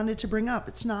I wanted to bring up,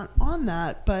 it's not on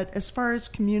that, but as far as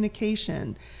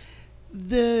communication,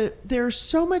 there's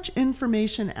so much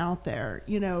information out there.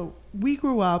 We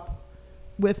grew up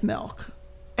with milk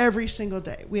every single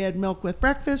day. We had milk with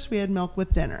breakfast. We had milk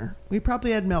with dinner. We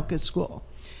probably had milk at school.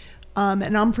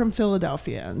 And I'm from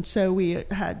Philadelphia. And so we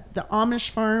had the Amish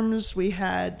farms. We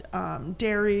had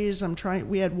dairies.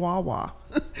 We had Wawa.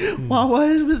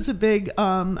 Wawa was a big,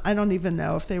 I don't even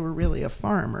know if they were really a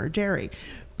farm or a dairy.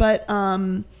 But,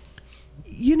 and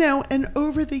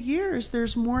over the years,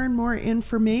 there's more and more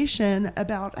information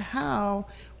about how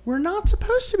we're not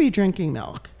supposed to be drinking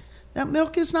milk. That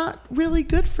milk is not really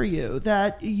good for you,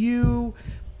 that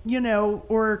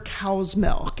or cow's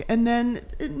milk. And then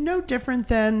no different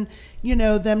than,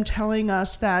 them telling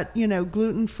us that,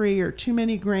 gluten-free or too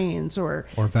many grains or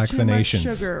vaccinations, too much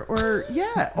sugar or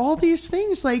all these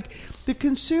things. Like, the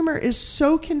consumer is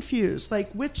so confused,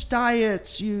 like which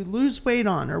diets you lose weight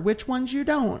on or which ones you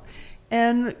don't.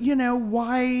 And,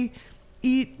 why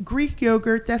eat Greek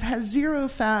yogurt that has zero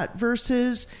fat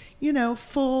versus,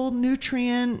 full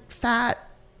nutrient fat,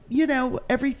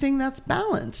 everything that's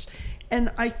balanced.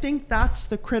 And I think that's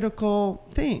the critical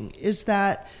thing, is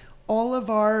that all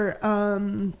of our,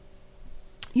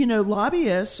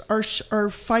 lobbyists are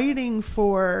fighting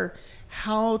for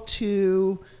how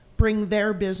to bring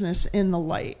their business in the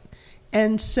light.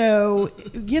 And so,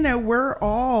 we're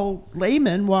all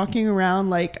laymen walking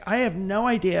around like, I have no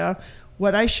idea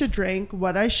what I should drink,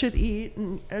 what I should eat.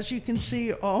 And as you can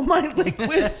see, all my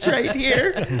liquids right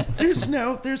here,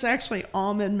 there's actually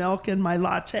almond milk in my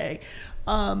latte.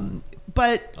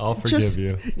 But I'll forgive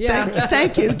you. Yeah.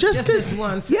 Thank you. Just because,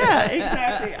 once. yeah,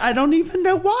 exactly. I don't even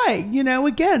know why.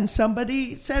 Again,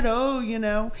 somebody said,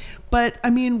 but I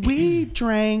mean, we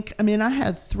drank. I mean, I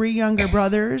had 3 younger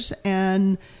brothers,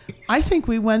 and I think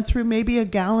we went through maybe a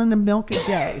gallon of milk a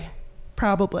day.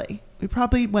 Probably, we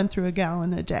probably went through a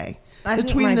gallon a day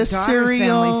between the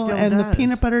cereal and the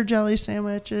peanut butter jelly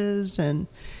sandwiches, and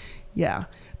yeah.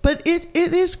 But it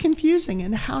is confusing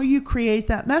in how you create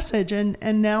that message.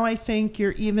 And now I think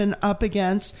you're even up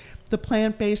against the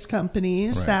plant-based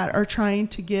companies that are trying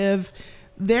to give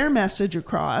their message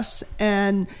across.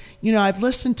 And, I've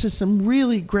listened to some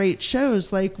really great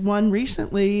shows, like one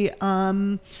recently,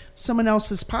 someone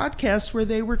else's podcast, where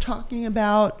they were talking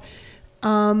about,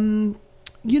 the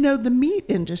meat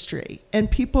industry and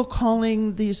people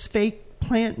calling these fake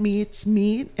plant meats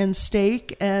meat and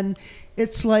steak. And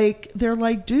it's like, they're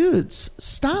like, dudes,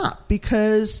 stop,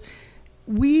 because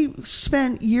we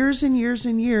spent years and years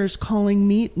and years calling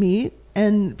meat,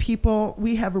 and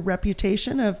we have a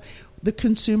reputation of the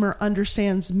consumer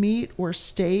understands meat or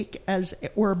steak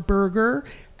or burger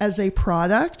as a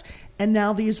product. And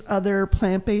now these other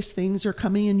plant-based things are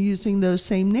coming and using those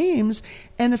same names.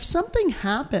 And if something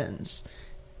happens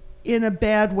in a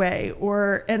bad way,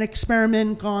 or an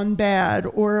experiment gone bad,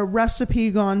 or a recipe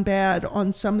gone bad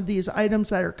on some of these items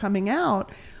that are coming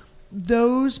out,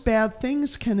 those bad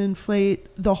things can inflate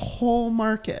the whole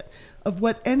market of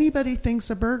what anybody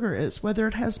thinks a burger is, whether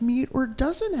it has meat or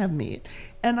doesn't have meat.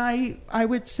 And I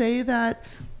would say that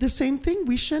the same thing,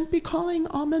 we shouldn't be calling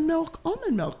almond milk.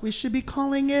 We should be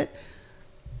calling it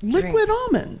liquid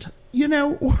almond,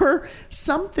 or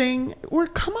something, or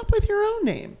come up with your own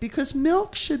name, because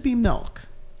milk should be milk.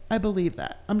 I believe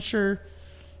that. I'm sure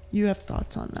you have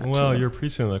thoughts on that. Well, too. you're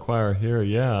preaching to the choir here,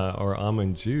 or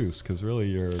almond juice, because really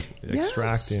you're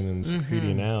extracting and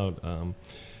secreting out.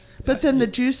 But then the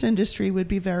juice industry would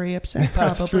be very upset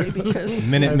probably because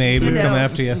Minute Maid would come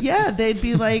after you. Yeah, they'd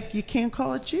be like, you can't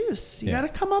call it juice. You got to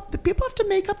come up. People have to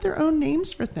make up their own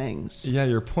names for things. Yeah,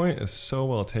 your point is so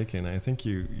well taken. I think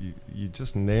you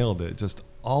just nailed it. Just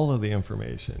all of the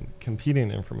information,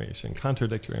 competing information,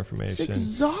 contradictory information. It's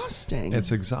exhausting.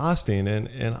 It's exhausting.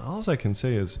 And all I can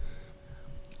say is,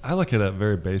 I look at it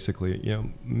very basically.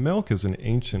 Milk is an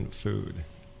ancient food.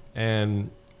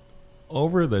 And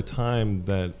over the time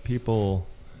that people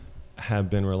have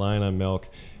been relying on milk,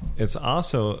 it's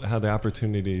also had the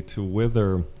opportunity to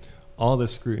wither all the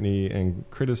scrutiny and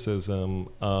criticism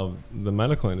of the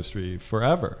medical industry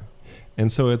forever.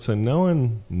 And so it's a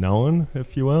known,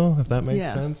 if you will, if that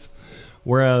makes sense.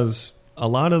 Whereas a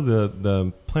lot of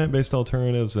the plant-based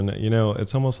alternatives, and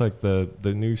it's almost like the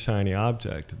new shiny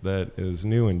object that is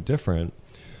new and different,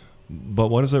 but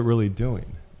what is it really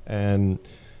doing? And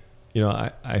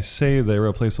I say the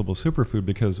irreplaceable superfood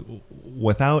because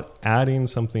without adding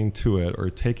something to it or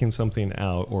taking something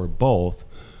out or both,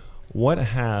 what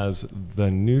has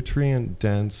the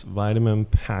nutrient-dense,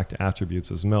 vitamin-packed attributes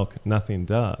as milk? Nothing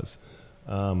does.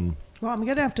 Well, I'm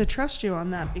going to have to trust you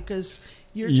on that because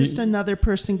you're just another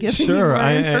person giving me more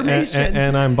information.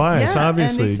 And I'm biased,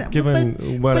 obviously,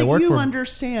 given what I work for. But you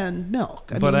understand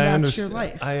milk. But that's your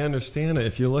life. I understand it.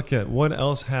 If you look at what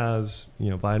else has,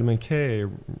 vitamin K,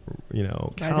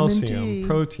 calcium,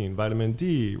 protein, vitamin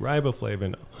D,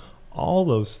 riboflavin, all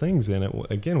those things in it,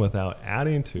 again, without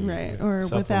adding to or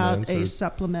without a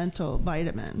supplemental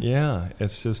vitamin. Yeah,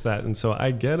 it's just that. And so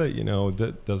I get it,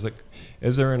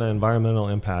 is there an environmental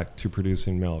impact to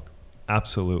producing milk?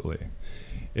 Absolutely.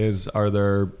 Are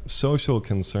there social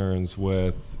concerns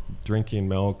with drinking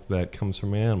milk that comes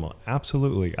from an animal?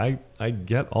 Absolutely. I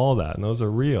get all that, and those are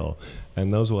real,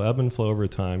 and those will ebb and flow over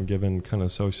time given kind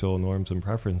of social norms and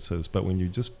preferences. But when you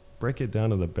just break it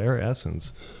down to the bare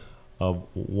essence of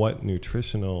what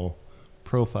nutritional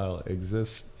profile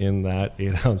exists in that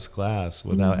 8-ounce glass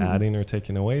without adding or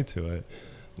taking away to it,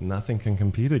 nothing can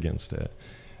compete against it.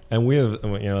 And we have,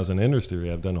 as an industry, we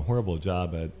have done a horrible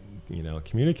job at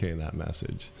communicating that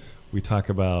message. We talk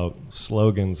about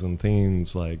slogans and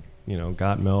themes like,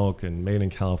 got milk and made in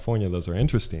California. Those are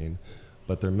interesting,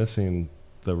 but they're missing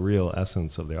the real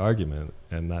essence of the argument,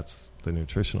 and that's the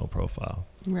nutritional profile.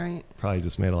 Right. Probably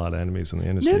just made a lot of enemies in the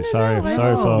industry. No, sorry,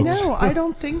 folks. No, I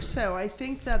don't think so. I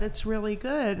think that it's really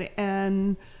good.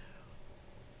 And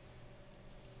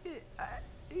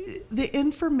the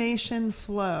information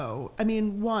flow,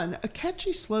 a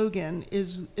catchy slogan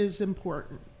is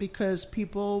important because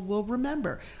people will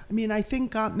remember. I think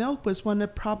Got Milk was one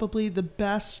of probably the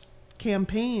best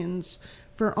campaigns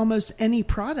for almost any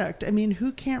product.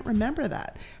 Who can't remember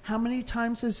that? How many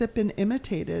times has it been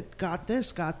imitated? Got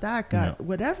this, got that, got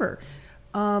whatever.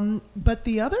 But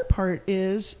the other part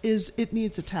is it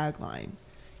needs a tagline,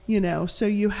 so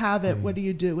you have it. What do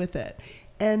you do with it?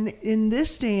 And in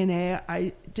this day and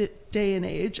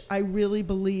age, I really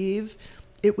believe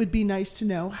it would be nice to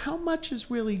know how much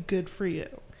is really good for you.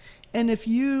 And if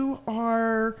you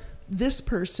are this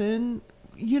person,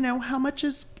 how much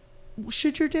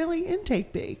should your daily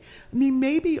intake be?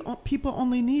 Maybe people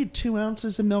only need 2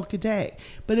 ounces of milk a day,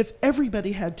 but if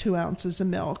everybody had 2 ounces of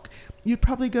milk, you'd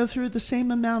probably go through the same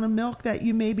amount of milk that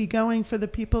you may be going for the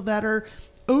people that are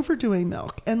overdoing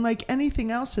milk. And like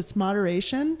anything else, it's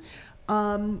moderation.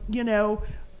 I'm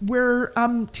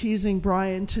teasing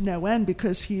Brian to no end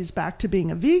because he's back to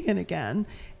being a vegan again,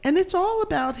 and it's all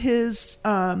about his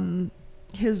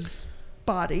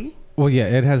body. Well, yeah,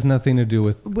 it has nothing to do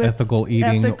with ethical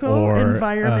eating or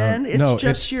environment.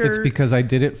 It's because I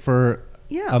did it for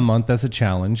a month as a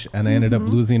challenge, and I ended up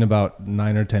losing about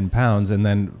 9 or 10 pounds, and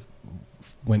then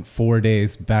went 4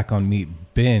 days back on meat,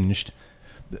 binged.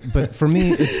 But for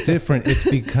me, it's different. It's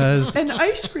because and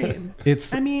ice cream.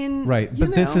 Right.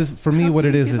 But this is for me. What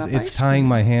it is it's tying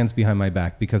my hands behind my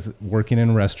back because working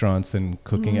in restaurants and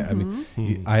cooking.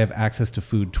 I have access to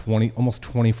food almost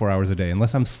 24 hours a day.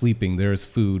 Unless I'm sleeping, there is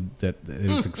food that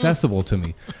is accessible to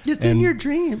me. It's in your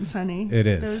dreams, honey. It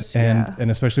is, and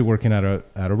especially working at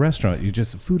a restaurant,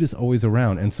 food is always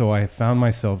around, and so I found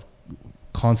myself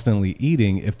constantly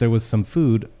eating. If there was some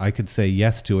food, I could say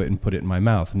yes to it and put it in my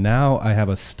mouth. Now I have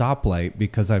a stoplight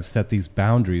because I've set these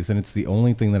boundaries, and it's the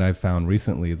only thing that I've found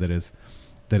recently that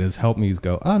has helped me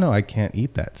go, oh no, I can't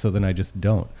eat that. So then I just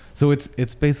don't. So it's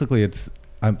basically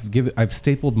I've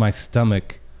stapled my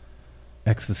stomach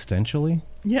existentially.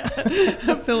 Yeah,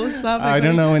 philosophically. I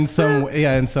don't know, in some way.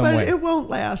 But way. it won't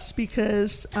last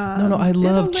because No, I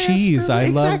love it'll last cheese.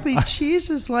 Exactly.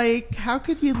 Cheese is like, how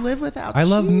could you live without cheese? I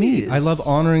love meat. I love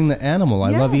honoring the animal.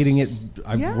 I love eating it.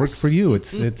 I've worked for you.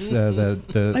 It's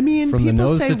the I mean, from the people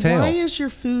nose say, to tail. why is your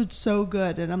food so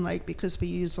good? And I'm like, because we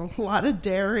use a lot of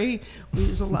dairy, we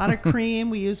use a lot of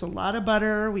cream, we use a lot of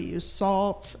butter, we use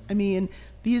salt. I mean,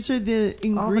 these are the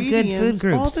ingredients,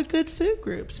 all the good food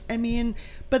groups. I mean,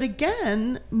 but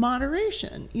again,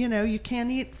 moderation. You know, you can't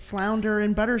eat flounder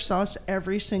and butter sauce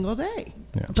every single day.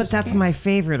 Yeah. But that's my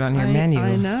favorite on your menu.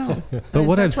 I know. But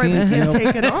what I've seen, we can't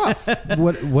take it off.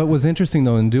 What was interesting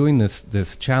though in doing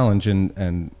this challenge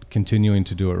and continuing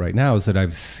to do it right now is that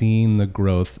I've seen the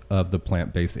growth of the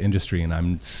plant-based industry, and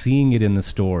I'm seeing it in the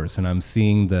stores, and I'm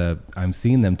seeing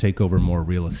them take over more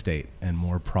real estate and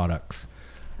more products.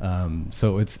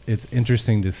 So it's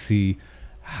interesting to see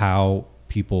how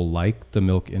people like the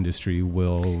milk industry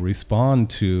will respond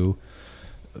to.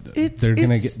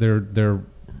 They're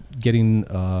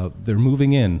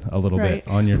moving in a little bit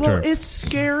on your turf. Well, it's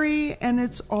scary, and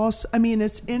it's also, I mean,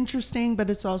 it's interesting,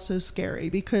 but it's also scary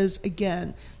because,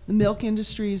 again, the milk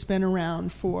industry has been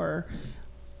around for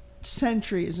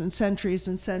centuries and centuries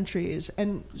and centuries,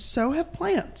 and so have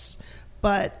plants.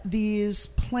 But these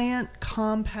plant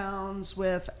compounds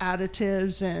with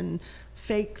additives and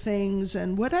fake things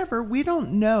and whatever, we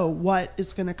don't know what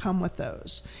is going to come with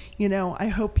those. You know, I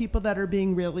hope people that are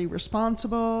being really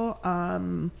responsible,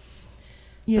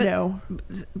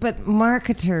 But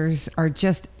marketers are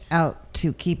just out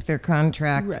to keep their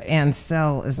contract and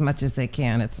sell as much as they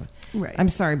can. I'm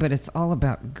sorry, but it's all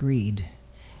about greed.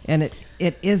 And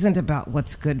it isn't about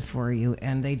what's good for you.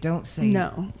 And they don't say...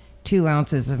 No. 2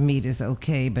 ounces of meat is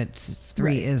okay, but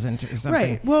 3 isn't, or something.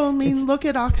 Right. Well, I mean, look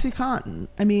at OxyContin.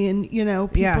 I mean, you know,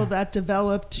 people that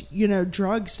developed, you know,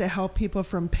 drugs to help people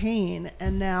from pain,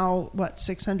 and now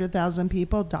 600,000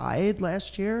 people died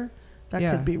last year. That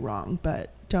could be wrong,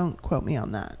 but don't quote me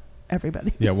on that,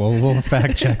 everybody. Yeah, well, we'll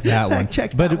fact check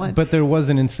that one. But there was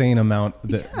an insane amount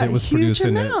that was produced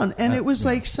in it. Huge amount, and it was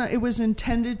it was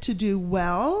intended to do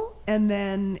well, and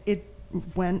then it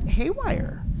went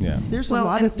haywire. Yeah, there's a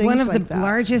lot of things like that. One of the that.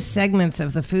 largest segments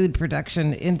of the food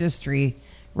production industry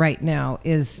right now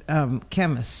is food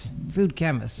chemists.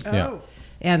 Oh.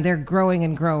 And they're growing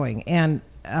and growing, and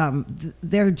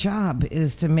their job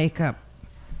is to make up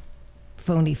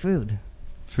phony food.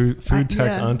 Food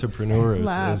tech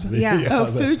entrepreneurs.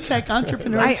 Food tech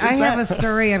entrepreneurs. I have a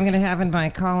story I'm going to have in my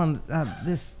column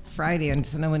this Friday on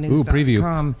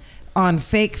SonomaNews.com on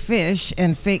fake fish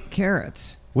and fake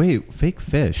carrots. Wait, fake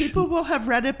fish? People will have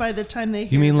read it by the time they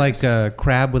hear You mean this. like a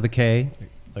crab with a K?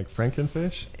 Like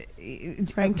Frankenfish?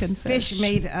 Fish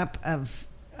made up of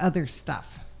other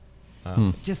stuff.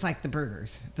 Just like the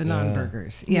burgers, the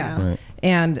non-burgers. Yeah. Right.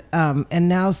 And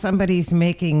now somebody's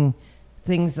making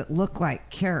things that look like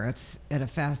carrots at a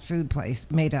fast food place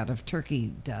made out of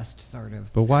turkey dust, sort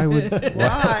of. But why would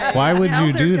why would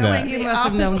you do that? You must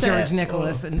have known George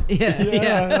Nicholas. And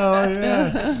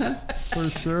For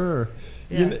sure.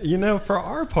 Yeah. You know, for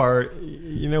our part,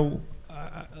 you know,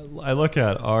 I look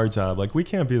at our job, like we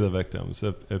can't be the victims.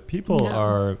 If people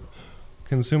are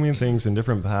consuming things in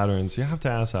different patterns, you have to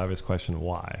ask the obvious question,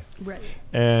 why? Right.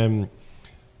 And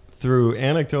through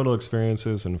anecdotal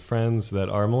experiences and friends that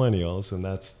are millennials, and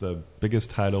that's the biggest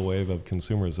tidal wave of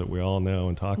consumers that we all know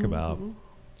and talk about,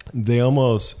 they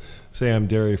almost say I'm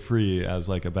dairy free as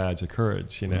like a badge of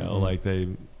courage, you know, like they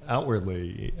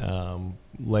outwardly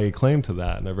lay claim to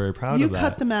that, and they're very proud of that. You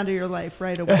cut them out of your life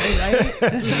right away,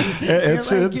 right?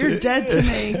 You're dead to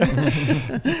me.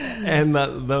 And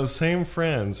those same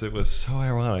friends, it was so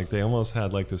ironic. They almost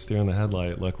had like this deer in the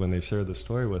headlight look when they shared the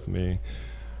story with me.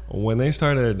 When they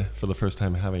started for the first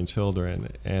time having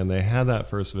children, and they had that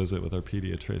first visit with our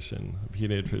pediatrician, the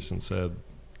pediatrician said,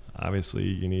 obviously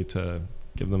you need to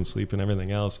give them sleep and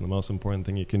everything else, and the most important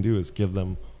thing you can do is give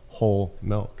them whole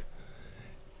milk.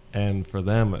 And for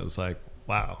them, it was like,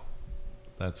 wow,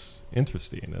 that's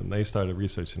interesting. And they started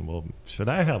researching, well, should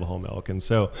I have whole milk? And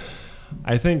so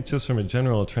I think just from a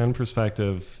general trend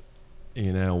perspective,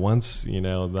 you know, once, you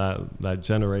know, that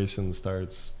generation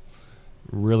starts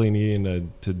really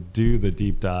needing to do the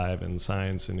deep dive in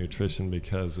science and nutrition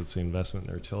because it's the investment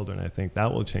in their children, I think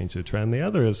that will change the trend. The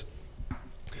other is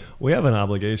we have an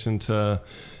obligation to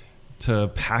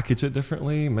package it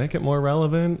differently, make it more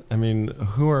relevant. I mean,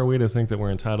 who are we to think that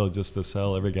we're entitled just to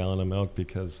sell every gallon of milk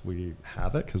because we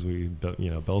have it, because we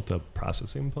built a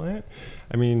processing plant?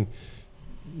 I mean,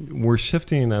 we're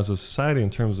shifting as a society in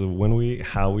terms of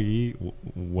how we eat,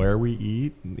 where we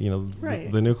eat. Right.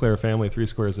 The nuclear family, 3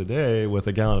 squares a day with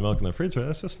a gallon of milk in the refrigerator.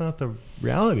 That's just not the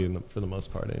reality for the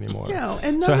most part anymore. No,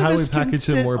 and none so of how do we us can package it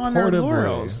sit more on our portably?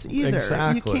 laurels either.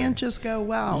 Exactly. You can't just go,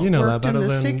 wow, You know worked that in better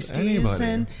the than 60s anybody.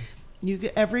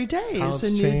 and every day How is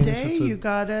it's a new changed. day. You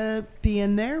gotta be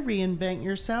in there, reinvent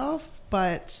yourself,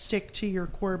 but stick to your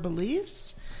core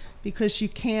beliefs, because you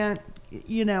can't.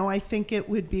 I think it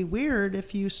would be weird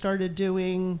if you started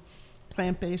doing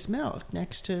plant-based milk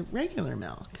next to regular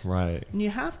milk. Right. And you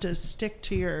have to stick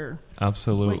to your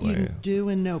Absolutely. what you do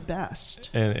and know best.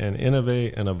 And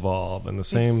innovate and evolve. And the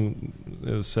same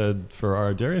is said for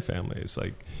our dairy families.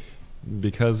 Like,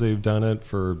 because they've done it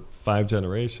for 5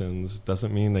 generations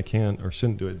doesn't mean they can't or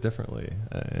shouldn't do it differently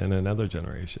in another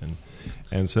generation.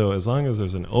 And so as long as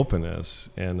there's an openness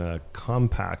and a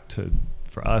compact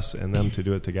for us and them to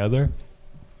do it together,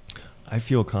 I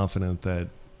feel confident that,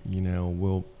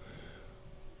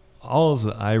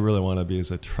 I really want to be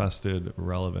is a trusted,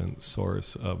 relevant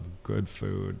source of good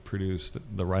food produced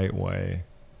the right way,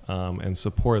 and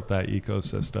support that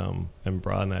ecosystem and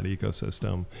broaden that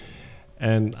ecosystem.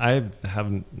 And I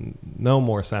have no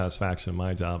more satisfaction in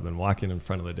my job than walking in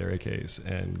front of the dairy case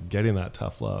and getting that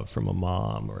tough love from a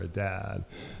mom or a dad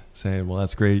saying, well,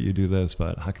 that's great, you do this,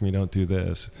 but how come you don't do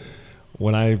this?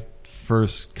 When I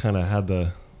first kind of had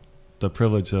the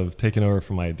privilege of taking over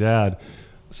from my dad,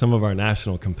 some of our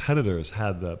national competitors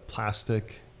had the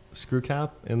plastic screw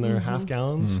cap in their half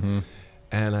gallons. Mm-hmm.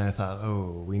 And I thought,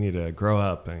 we need to grow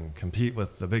up and compete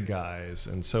with the big guys.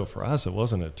 And so for us, it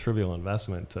wasn't a trivial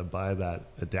investment to buy that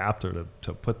adapter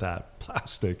to put that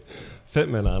plastic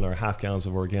fitment on our half gallons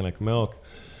of organic milk.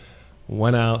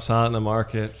 Went out, saw it in the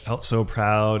market, felt so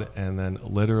proud. And then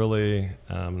literally,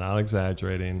 not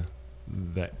exaggerating,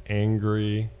 the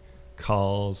angry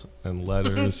calls and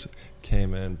letters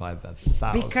came in by the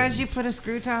thousands. Because you put a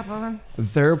screw top on?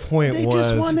 Their point They was,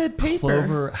 just wanted paper.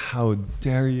 Clover, how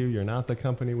dare you? You're not the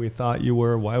company we thought you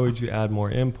were. Why would you add more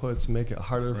inputs, make it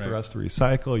harder for us to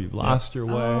recycle? You've lost your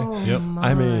way. Oh, my.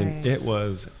 I mean, it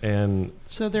was, and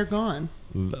so they're gone.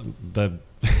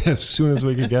 As soon as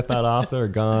we could get that off, they're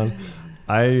gone.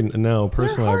 I know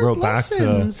personally, I wrote back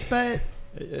to.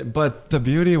 But the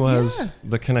beauty was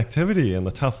the connectivity and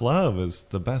the tough love is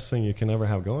the best thing you can ever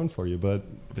have going for you. But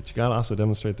you got to also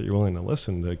demonstrate that you're willing to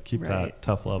listen to keep that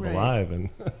tough love alive. And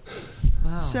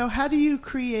wow. So how do you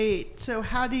create? So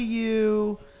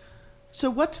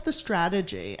what's the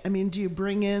strategy? I mean, do you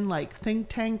bring in like think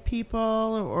tank people,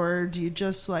 or do you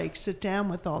just like sit down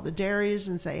with all the dairies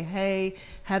and say, hey,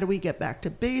 how do we get back to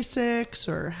basics?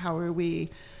 Or how are we,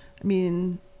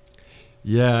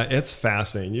 yeah, it's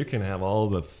fascinating. You can have all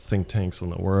the think tanks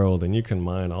in the world and you can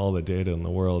mine all the data in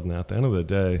the world. And at the end of the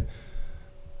day,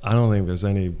 I don't think there's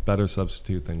any better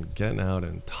substitute than getting out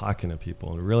and talking to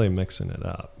people and really mixing it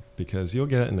up, because you'll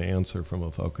get an answer from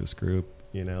a focus group.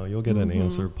 You'll get an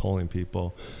answer polling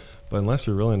people. But unless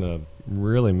you're willing to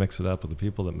really mix it up with the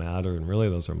people that matter, and really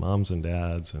those are moms and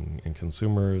dads and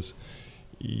consumers,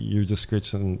 you're just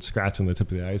scratching the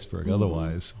tip of the iceberg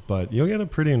otherwise. But you'll get a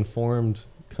pretty informed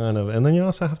kind of, and then you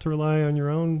also have to rely on your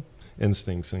own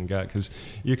instincts and gut, because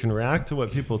you can react to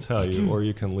what people tell you or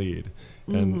you can lead,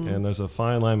 and there's a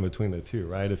fine line between the two,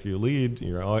 right? If you lead,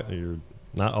 you're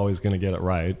not always going to get it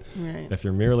right. If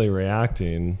you're merely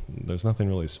reacting, there's nothing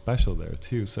really special there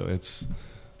too. So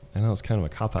I know it's kind of a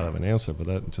cop out of an answer, but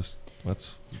those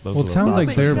well, it sounds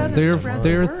like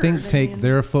their think tank,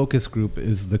 their focus group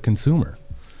is the consumer.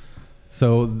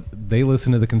 So they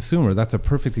listen to the consumer. That's a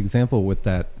perfect example with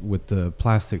the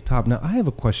plastic top. Now, I have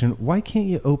a question. Why can't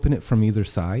you open it from either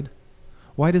side?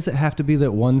 Why does it have to be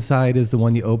that one side is the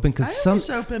one you open? I always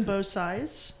open both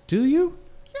sides. Do you?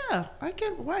 Yeah, I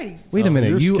can. Why? Wait a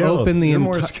minute. You open the You're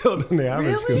more skilled than the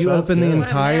average. Really? You open the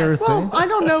entire thing. Well, I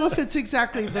don't know if it's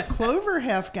exactly the Clover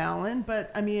half gallon,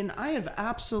 but I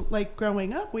have like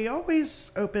growing up, we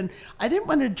always open. I didn't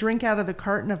want to drink out of the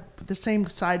carton of the same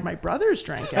side my brothers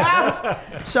drank out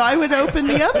of. So I would open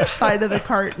the other side of the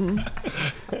carton.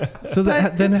 So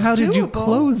then how did you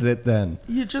close it then?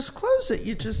 You just close it.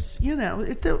 You just,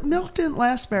 the milk didn't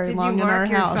last very long in our house.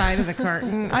 Did you mark your side of the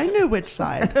carton? I knew which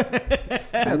side.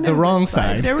 The wrong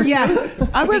side. There was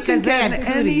I wasn't getting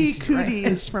any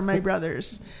cooties from my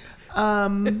brothers. I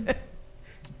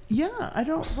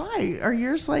don't. Why are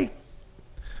yours like?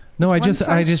 No, I just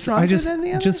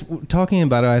talking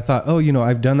about it. I thought,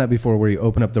 I've done that before, where you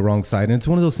open up the wrong side, and it's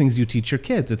one of those things you teach your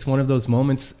kids. It's one of those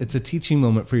moments. It's a teaching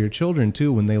moment for your children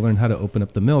too, when they learn how to open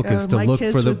up the milk, is to look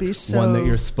for the one that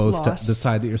you're supposed to, the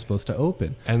side that you're supposed to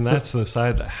open. And that's the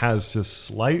side that has just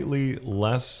slightly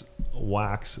less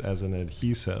wax as an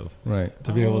adhesive Right.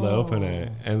 to be able to open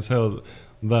it. And so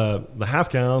the half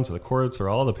gallons, or the quarts, or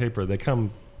all the paper, they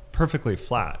come perfectly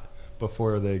flat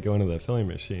before they go into the filling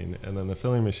machine, and then the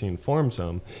filling machine forms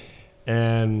them.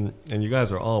 And you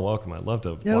guys are all welcome. I'd love to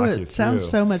walk you through. It sounds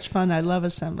so much fun. I love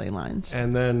assembly lines.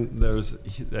 And then there's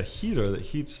a heater that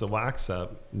heats the wax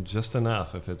up just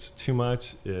enough. If it's too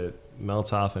much, it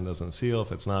melts off and doesn't seal.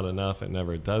 If it's not enough, it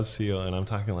never does seal. And I'm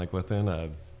talking like within a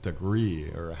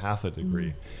degree or a half a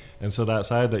degree. And so that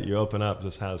side that you open up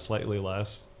just has slightly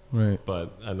less, Right.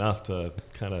 but enough to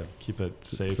kind of keep it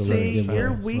safe. So See, Right.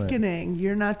 you're Right.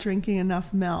 You're not drinking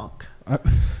enough milk.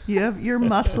 Your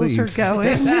muscles are Please.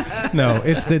 going. No,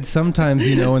 it's that sometimes,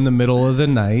 in the middle of the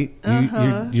night,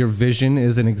 your vision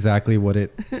isn't exactly what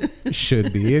it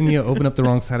should be, and you open up the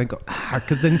wrong side and go,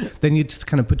 because then you just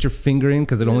kind of put your finger in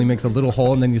because it only makes a little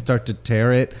hole, and then you start to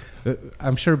tear it.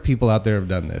 I'm sure people out there have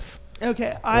done this.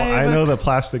 Okay, I know that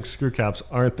plastic screw caps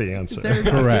aren't the answer. They're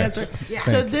not the Correct. answer. Yeah.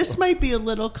 So this might be a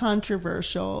little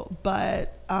controversial,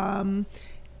 but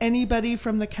anybody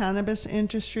from the cannabis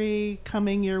industry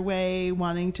coming your way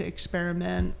wanting to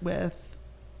experiment with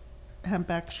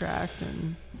hemp extract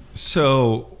and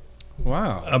So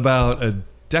Wow. about a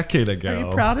decade ago, are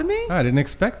you proud of me? I didn't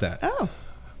expect that. Oh,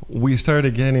 we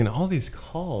started getting all these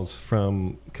calls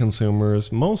from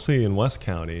consumers, mostly in West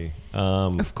County.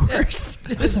 of course.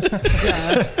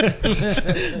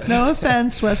 No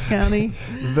offense, West County.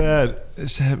 That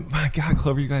said, my God,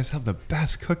 Clover, you guys have the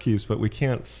best cookies, but we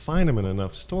can't find them in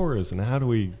enough stores. And how do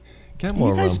we get more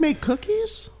You guys of them? make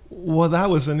cookies? Well, that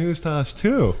was the news to us,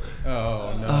 too.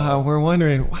 Oh, no. We're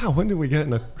wondering, wow, when did we get in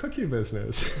the cookie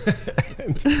business?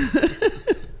 And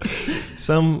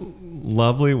some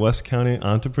lovely West County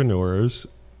entrepreneurs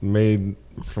made,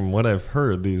 from what I've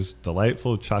heard, these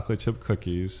delightful chocolate chip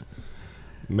cookies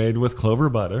made with Clover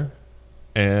butter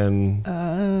and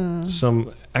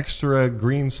some extra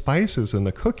green spices in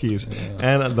the cookies.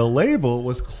 And the label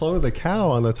was Clo the cow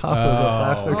on the top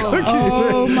of the plastic cookie.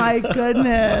 Oh my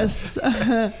goodness.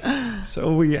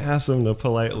 So we asked them to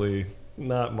politely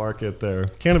not market their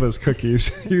cannabis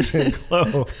cookies using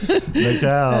Clo the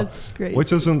cow. That's crazy.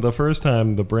 Which isn't the first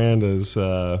time the brand has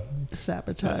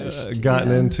Sabotaged. gotten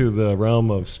Yeah. into the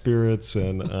realm of spirits.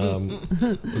 And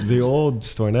the old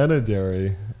Stornetta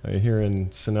dairy here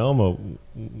in Sonoma,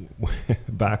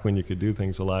 back when you could do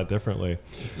things a lot differently,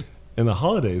 in the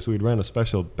holidays we'd run a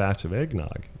special batch of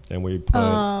eggnog, and we'd put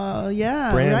Oh,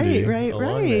 yeah. brandy Right.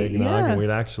 along the eggnog, Yeah. and we'd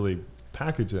actually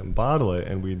package it and bottle it,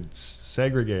 and we'd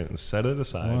segregate it and set it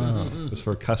aside. Wow. It was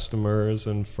for customers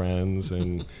and friends.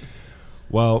 And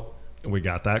well, we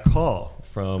got that call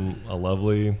from a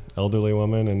lovely elderly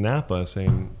woman in Napa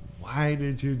saying, why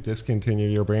did you discontinue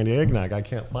your brandy eggnog? I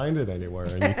can't find it anywhere.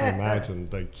 And you can imagine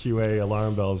the QA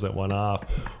alarm bells that went off.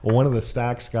 Well, one of the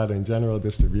stacks got in general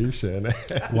distribution.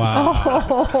 Wow.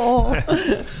 Oh.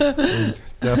 We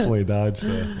definitely dodged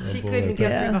a She bullet couldn't there.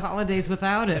 get through the holidays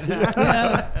without it.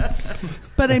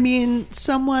 But I mean,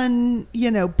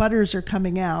 butters are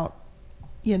coming out,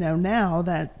 now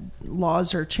that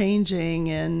laws are changing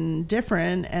and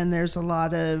different, and there's a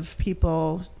lot of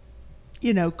people,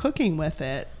 cooking with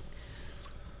it.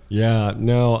 Yeah,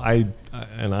 no, I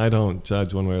don't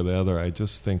judge one way or the other. I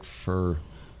just think for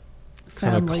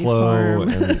kind of Family Clo farm.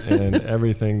 and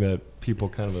everything that people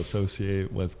kind of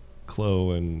associate with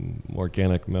Clo and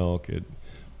organic milk,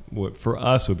 for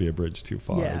us would be a bridge too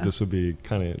far. Yeah. It just would be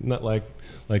kind of not like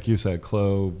you said,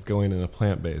 Clo going in a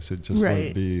plant base. It just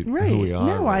wouldn't be who we are.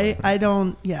 No, I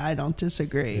don't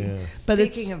disagree. Yeah. But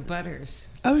Speaking of butters,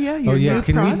 your Oh yeah, new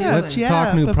can products. let's yeah,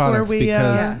 talk new before products we,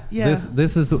 because yeah.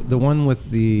 this is the one with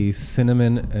the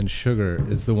cinnamon and sugar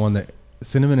is the one that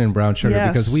cinnamon and brown sugar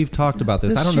because Yes. we've talked about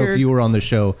this. This I don't know year- if you were on the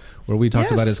show where we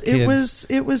talked about as kids.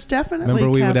 It was definitely. Remember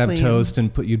we would have Kathleen. toast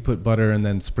and you'd put butter and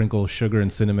then sprinkle sugar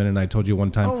and cinnamon, and I told you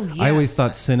one time Oh, I always yes.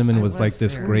 thought cinnamon I was like was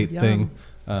this there. great Yum. thing.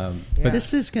 Yeah. But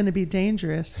This is going to be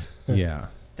dangerous. yeah.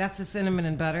 that's the cinnamon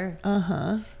and butter.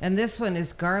 Uh-huh. And this one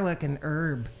is garlic and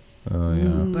herb Oh yeah.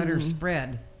 butter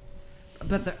spread.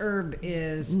 But the herb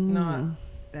is not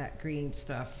that green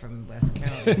stuff from West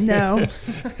County. No.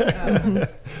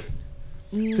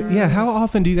 So, yeah, how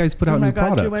often do you guys put Oh out my new God,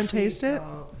 products? you want to taste it?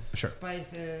 Salt, Sure.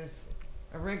 Spices,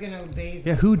 oregano, basil.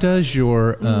 Yeah, who does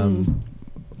your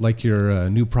your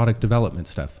new product development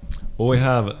stuff? Well, we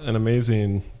have an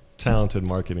amazing, talented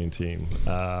marketing team.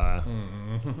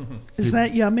 Is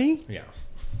that yummy? Yeah.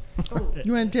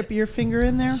 You want to dip your finger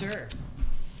in there? Sure.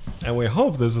 And we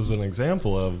hope this is an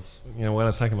example of what I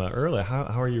was talking about earlier, how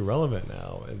are you relevant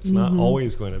now? It's not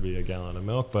always going to be a gallon of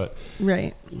milk, but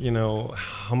Right.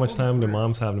 How much time do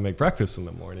moms have to make breakfast in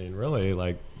the morning? Really,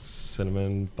 like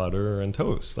cinnamon, butter, and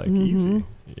toast, like easy.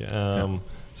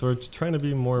 So we're trying to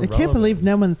be more I relevant. can't believe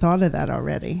no one thought of that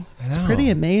already. It's know. pretty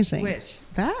amazing. Which?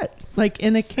 That, like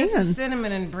in a This can. is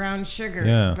cinnamon and brown sugar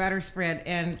Yeah. butter spread,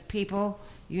 and people,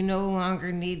 you no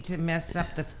longer need to mess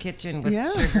up the kitchen with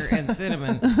Yeah. sugar and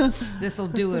cinnamon. This will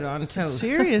do it on toast.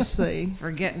 Seriously.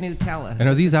 Forget Nutella. And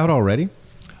are these out already?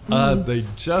 They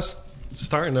just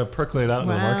starting to percolate out in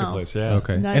the Wow. marketplace. Yeah.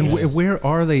 Okay. Nice. And where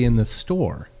are they in the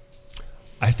store?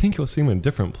 I think you'll see them in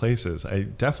different places. I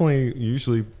definitely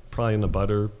usually probably in the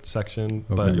butter section,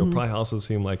 but Okay. you'll probably also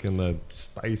see them like in the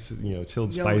spices,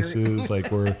 chilled Yogurt. spices, like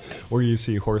where you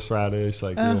see horseradish,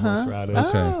 like real horseradish.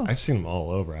 Okay. Oh, I've seen them all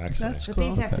over actually. that's But cool.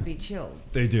 these have to be chilled.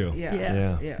 They do. Yeah.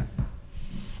 Yeah. Yeah.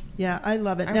 Yeah, I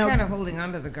love it. I'm Now, kind of holding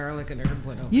on to the garlic and herb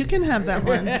one. you can have that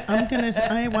one.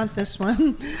 I want this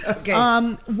one. Okay.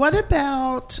 What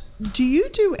about, do you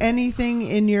do anything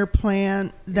in your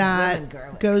plant lemon that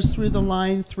garlic. goes through the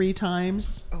line 3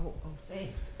 times? Oh,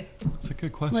 thanks. That's a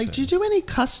good question. Like, do you do any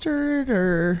custard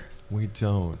or We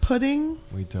don't. pudding?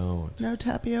 We don't. No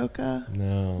tapioca?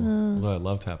 No. Although I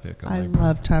love tapioca. I Like,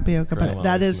 love tapioca, but grandma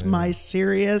that was is amazing. my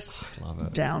serious Love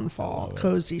it. downfall. Love it.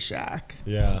 Cozy Shack.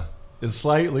 Yeah. It's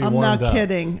slightly I'm warmed not up.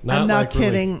 kidding. I'm not like really-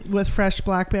 kidding. With fresh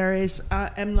blackberries,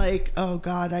 I'm like, oh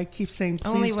God, I keep saying, please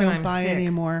Only when don't I'm buy sick.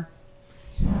 anymore.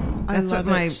 I That's love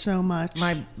what my- it so much.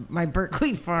 My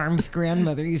Berkeley Farms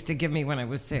grandmother used to give me when I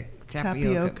was sick.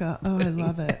 tapioca. Oh, I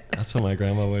love it. That's what my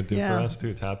grandma would do Yeah. for us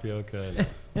too. Tapioca.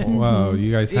 Wow,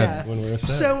 you guys Yeah. had. When we were sick.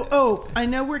 So, I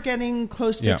know we're getting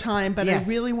close to Yeah. time, but Yes. I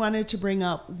really wanted to bring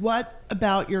up, what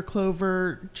about your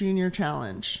Clover Junior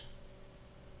Challenge?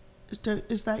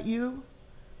 Is that you?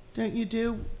 Don't you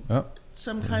do Oh,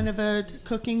 some kind of a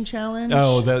cooking challenge?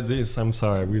 I'm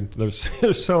sorry.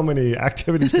 There's so many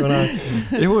activities going on.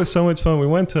 It was so much fun. We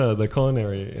went to the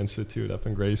Culinary Institute up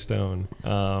in Greystone,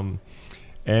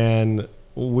 and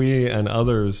we and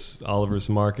others, Oliver's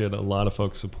Market, a lot of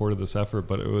folks supported this effort,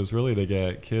 but it was really to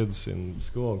get kids in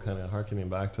school, kind of harkening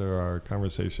back to our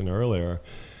conversation earlier.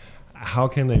 How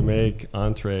can they make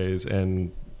entrees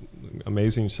and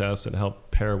amazing chefs that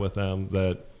help pair with them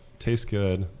that taste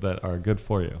good, that are good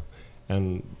for you?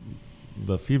 And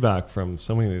the feedback from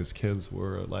so many of these kids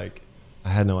were like, I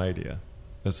had no idea.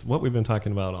 That's what we've been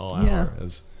talking about all hour,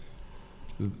 is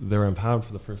they're empowered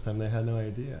for the first time. They had no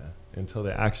idea until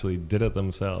they actually did it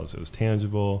themselves. It was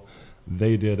tangible.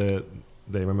 They did it.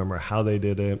 They remember how they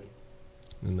did it,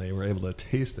 and they were able to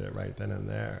taste it right then and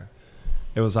there.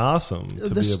 It was awesome to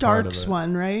The be a part of Starks it.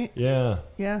 one, right? Yeah.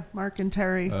 Yeah, Mark and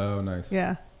Terry. oh, nice.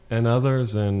 Yeah. And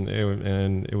others, and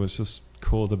it was just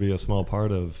cool to be a small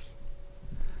part of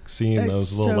seeing It's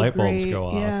those little so light bulbs great, go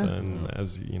off. yeah. And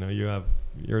as you know, you have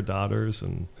your daughters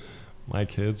and my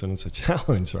kids, and it's a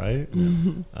challenge, right?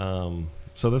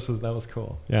 So that was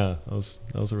cool. Yeah, that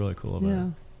was a really cool Yeah.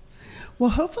 event. Well,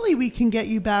 hopefully we can get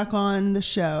you back on the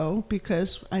show,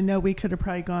 because I know we could have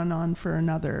probably gone on for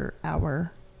another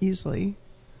hour easily.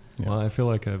 Well, I feel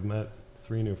like I've met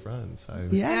 3 new friends.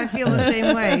 I feel the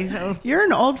same way. So You're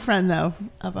an old friend, though,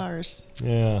 of ours.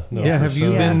 Yeah. No, Yeah, for have you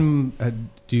sure. been?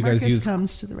 Do you guys Marcus use?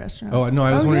 comes to the restaurant. Oh no,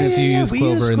 I was wondering if you use We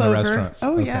Clover in the Clover. restaurants.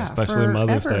 Oh Okay. yeah, Especially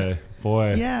Mother's forever. Day.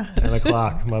 Boy. Yeah. 10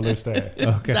 o'clock, Mother's Day.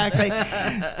 Okay. Exactly.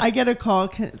 I get a call.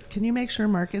 Can you make sure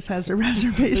Marcus has a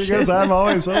reservation? Because I'm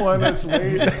always the one that's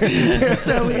late.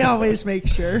 So we always make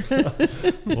sure.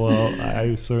 Well,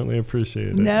 I certainly appreciate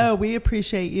it. No, we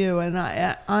appreciate you, and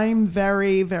I'm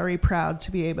very, very proud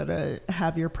to be able to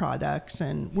have your products.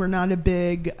 And we're not a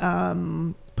big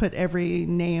put every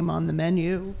name on the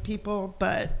menu people,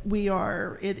 but we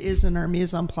are. It is in our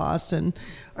mise en place, and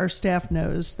our staff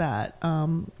knows that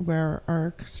where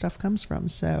our stuff comes from.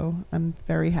 So I'm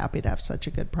very happy to have such a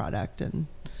good product and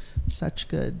such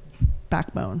good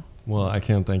backbone. Well, I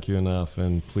can't thank you enough,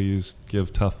 and please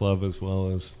give tough love as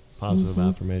well as positive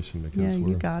affirmation, because Yeah,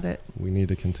 you got it. we need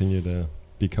to continue to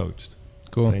be coached.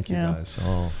 Cool. Thank you Yeah. guys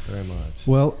all very much.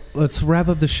 Well, let's wrap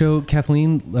up the show.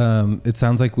 Kathleen, it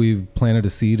sounds like we've planted a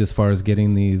seed as far as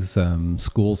getting these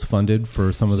schools funded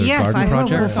for some of their yes, garden I hope we'll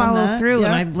projects. On follow that, through,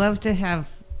 and yeah. I'd love to have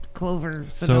Clover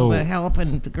Sonoma help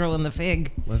and the girl in the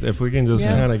fig. If we can just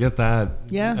Yeah. kind of get that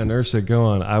Yeah. inertia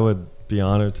going, I would be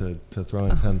honored to throw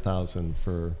in 10,000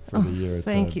 for the year.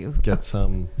 thank to you. Get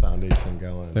some foundation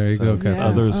going. There you go, if Kathleen.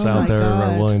 others Yeah. Oh out my there God.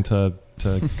 are willing to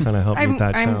kind of help meet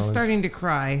that I'm challenge. starting to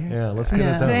cry. Yeah, let's get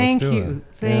Yeah. it done. Thank Let's do you. it.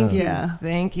 Thank Yeah. you.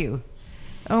 Thank you.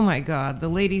 Oh my God, the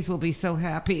ladies will be so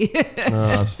happy. Oh,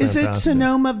 that's Is it fantastic.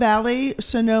 Sonoma Valley,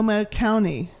 Sonoma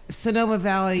County? Sonoma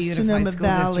Valley Unified Sonoma School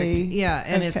Valley. District. Yeah,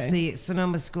 and Okay. it's the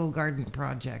Sonoma School Garden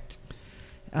Project.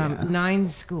 Yeah. 9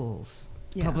 schools,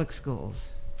 Yeah. public schools.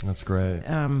 That's great.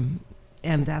 And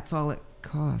that's all it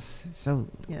costs. So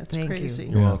Yeah, it's thank crazy.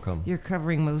 you. You're welcome. You're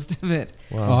covering most of it.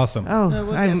 Wow. Awesome. Oh, No,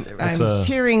 we'll I'm, get there. I'm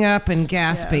tearing up and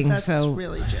gasping. Yeah, that's so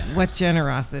really generous. what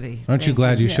generosity. Aren't you Thank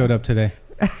glad you Yeah. showed up today?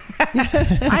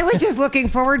 I was just looking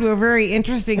forward to a very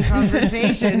interesting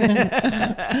conversation.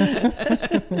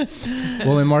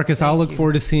 Well, and Marcus, I'll look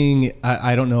forward to seeing.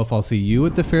 I don't know if I'll see you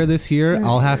at the fair this year.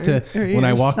 I'll have to or when I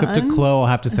your walk up to son? Chloe. I'll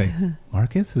have to say,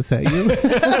 Marcus, is that you?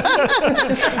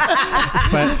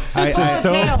 But Just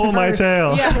don't tail pull my first.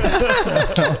 tail.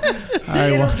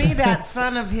 It'll be that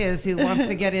son of his who wants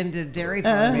to get into dairy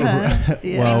farming. Yeah.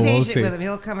 Be Well, we'll patient see. with him.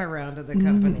 He'll come around to the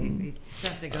company. You just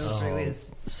have to go through his.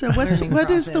 So learning what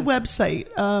is the process.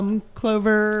 website?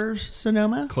 Clover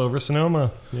Sonoma. Clover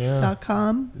Sonoma. Yeah.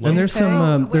 .com. And there's Oh,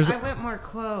 some. There's I went more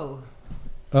Chloe.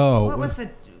 oh, What was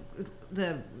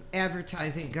the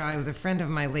advertising guy? It was a friend of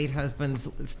my late husband's.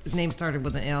 His name started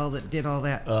with an L that did all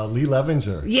that. Lee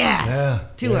Levinger. Yes. Yeah.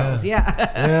 2 L's. Yeah.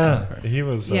 Yeah. He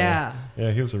was. Yeah.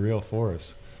 Yeah. He was a real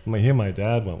force. He and my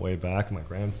dad went way back. My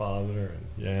grandfather. And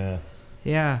yeah.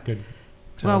 Yeah. Good.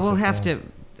 Well, we'll talented have guy.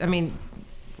 to. I mean,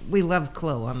 we love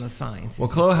Chloe on the signs. Well,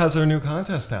 Chloe has her new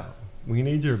contest out. We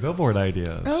need your billboard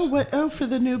ideas. Oh, what? Oh, for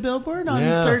the new billboard on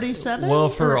Yeah. 37. Well,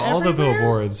 for Or all the everywhere?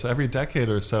 billboards, every decade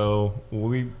or so,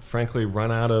 we frankly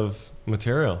run out of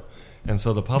material. And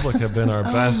so the public have been our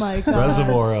my best God.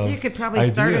 reservoir of You could probably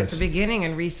start at ideas. the beginning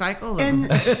and recycle them.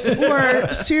 And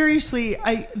or seriously,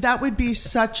 that would be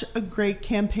such a great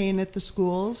campaign at the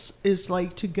schools. Is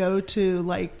like to go to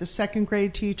like the 2nd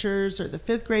grade teachers or the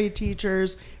 5th grade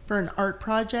teachers for an art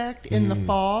project in the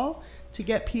fall to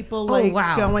get people like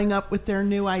wow. going up with their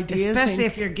new ideas. Especially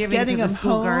and if you're giving getting to the them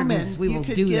school home, gardens, and we you will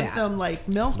could do give that. them like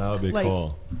milk. That would be like,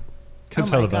 cool. Kids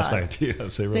my have the best God.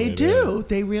 ideas. They really They do.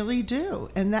 They really do.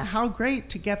 And that how great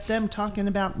to get them talking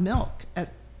about milk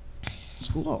at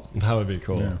school. That would be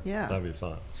cool. Yeah. That'd be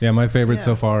fun. yeah. My favorite Yeah.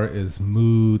 so far is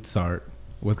Mozart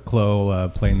with Chloe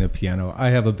playing the piano.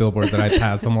 I have a billboard that I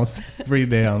pass almost every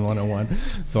day on 101,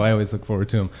 so I always look forward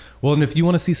to them. Well, and if you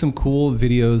want to see some cool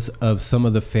videos of some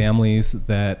of the families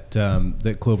that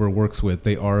that Clover works with,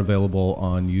 they are available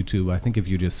on YouTube. I think if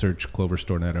you just search Clover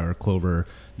Stornetta or Clover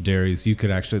Dairies, you could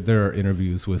actually, there are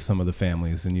interviews with some of the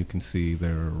families, and you can see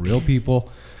they're real people,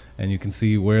 and you can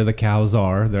see where the cows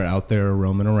are. They're out there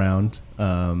roaming around.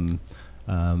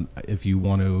 If you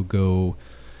want to go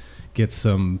get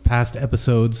some past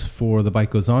episodes for The Bite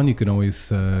Goes On, you can always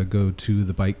go to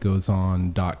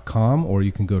thebitegoeson.com, or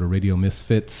you can go to Radio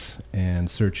Misfits and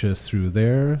search us through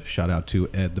there. Shout out to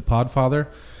Ed the Podfather.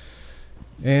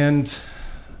 And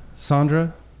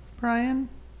Sandra, Brian?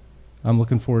 I'm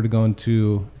looking forward to going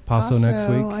to Paso next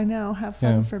week. I know. Have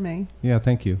fun Yeah. for me. Yeah,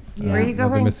 thank you. Where are you I'll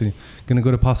be going? missing you. Gonna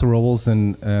go to Paso Robles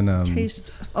and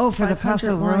Taste. Oh, for the 500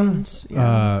 Paso wines.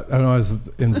 Yeah. I don't know, I was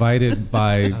invited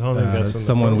by don't think that's in the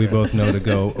someone we program. both know to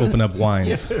go open up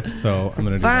wines. So I'm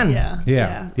gonna do Fun. that.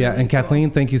 yeah. Yeah. really And cool.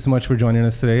 Kathleen, thank you so much for joining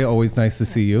us today. Always nice to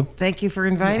see you. Thank you for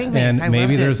inviting me. And I maybe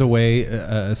loved it. there's a way,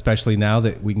 especially now,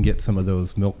 that we can get some of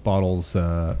those milk bottles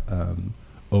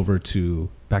over to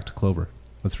back to Clover.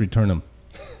 Let's return them.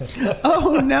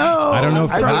 Oh no! I don't know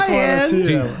if I just want to Brian. see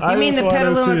Do you- him. I You mean just the wanna see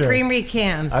Petaluma him. Creamery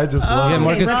cans? I just love Yeah, it.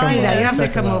 Marcus, let's come do on. that. You have to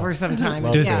Check come it out. over sometime.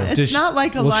 Love Does- it. yeah. It's does- not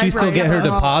like a will library. she still get her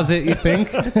book. deposit, you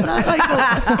think? It's not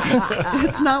like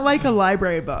it's not like a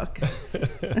library book.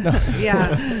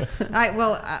 Yeah.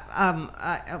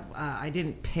 I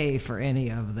didn't pay for any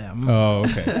of them. Oh,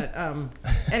 okay.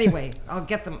 But anyway, I'll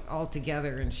get them all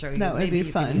together and show you. That would Maybe be you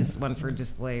could fun. use one for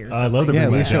display or something. I'd love to Yeah,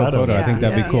 bring we my show a dad photo. over. I think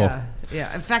that'd be cool.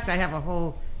 Yeah. In fact, I have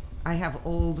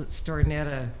old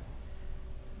Stornetta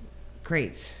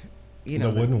crates. You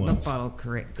know, The wooden milk ones. bottle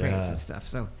crates Yeah. and stuff.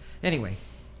 So anyway,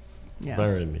 Yeah.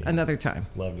 Very neat. another time.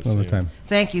 Love to Another see time. him.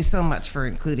 Thank you so much for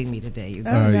including me today. You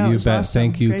Oh, guys. no, it You was bet. awesome.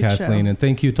 Thank you, Great Kathleen, show. and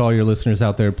thank you to all your listeners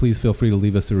out there. Please feel free to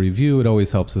leave us a review. It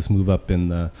always helps us move up in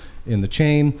the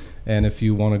chain. And if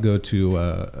you want to go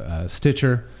to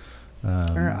Stitcher,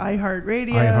 Or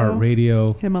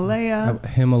iHeartRadio,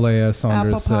 Himalaya.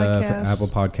 Sandra's Apple Podcasts. Apple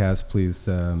Podcasts, please,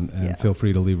 and Yeah. feel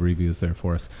free to leave reviews there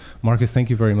for us. Marcus, thank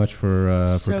you very much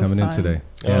for So coming in fun. today.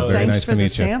 Oh, Yeah, very Thanks nice for to the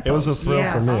meet you. It was a samples. thrill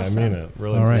Yeah, for me. awesome. I mean it.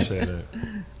 Really All right. appreciate it.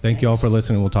 Thank you all for Thanks.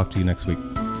 listening. We'll talk to you next week.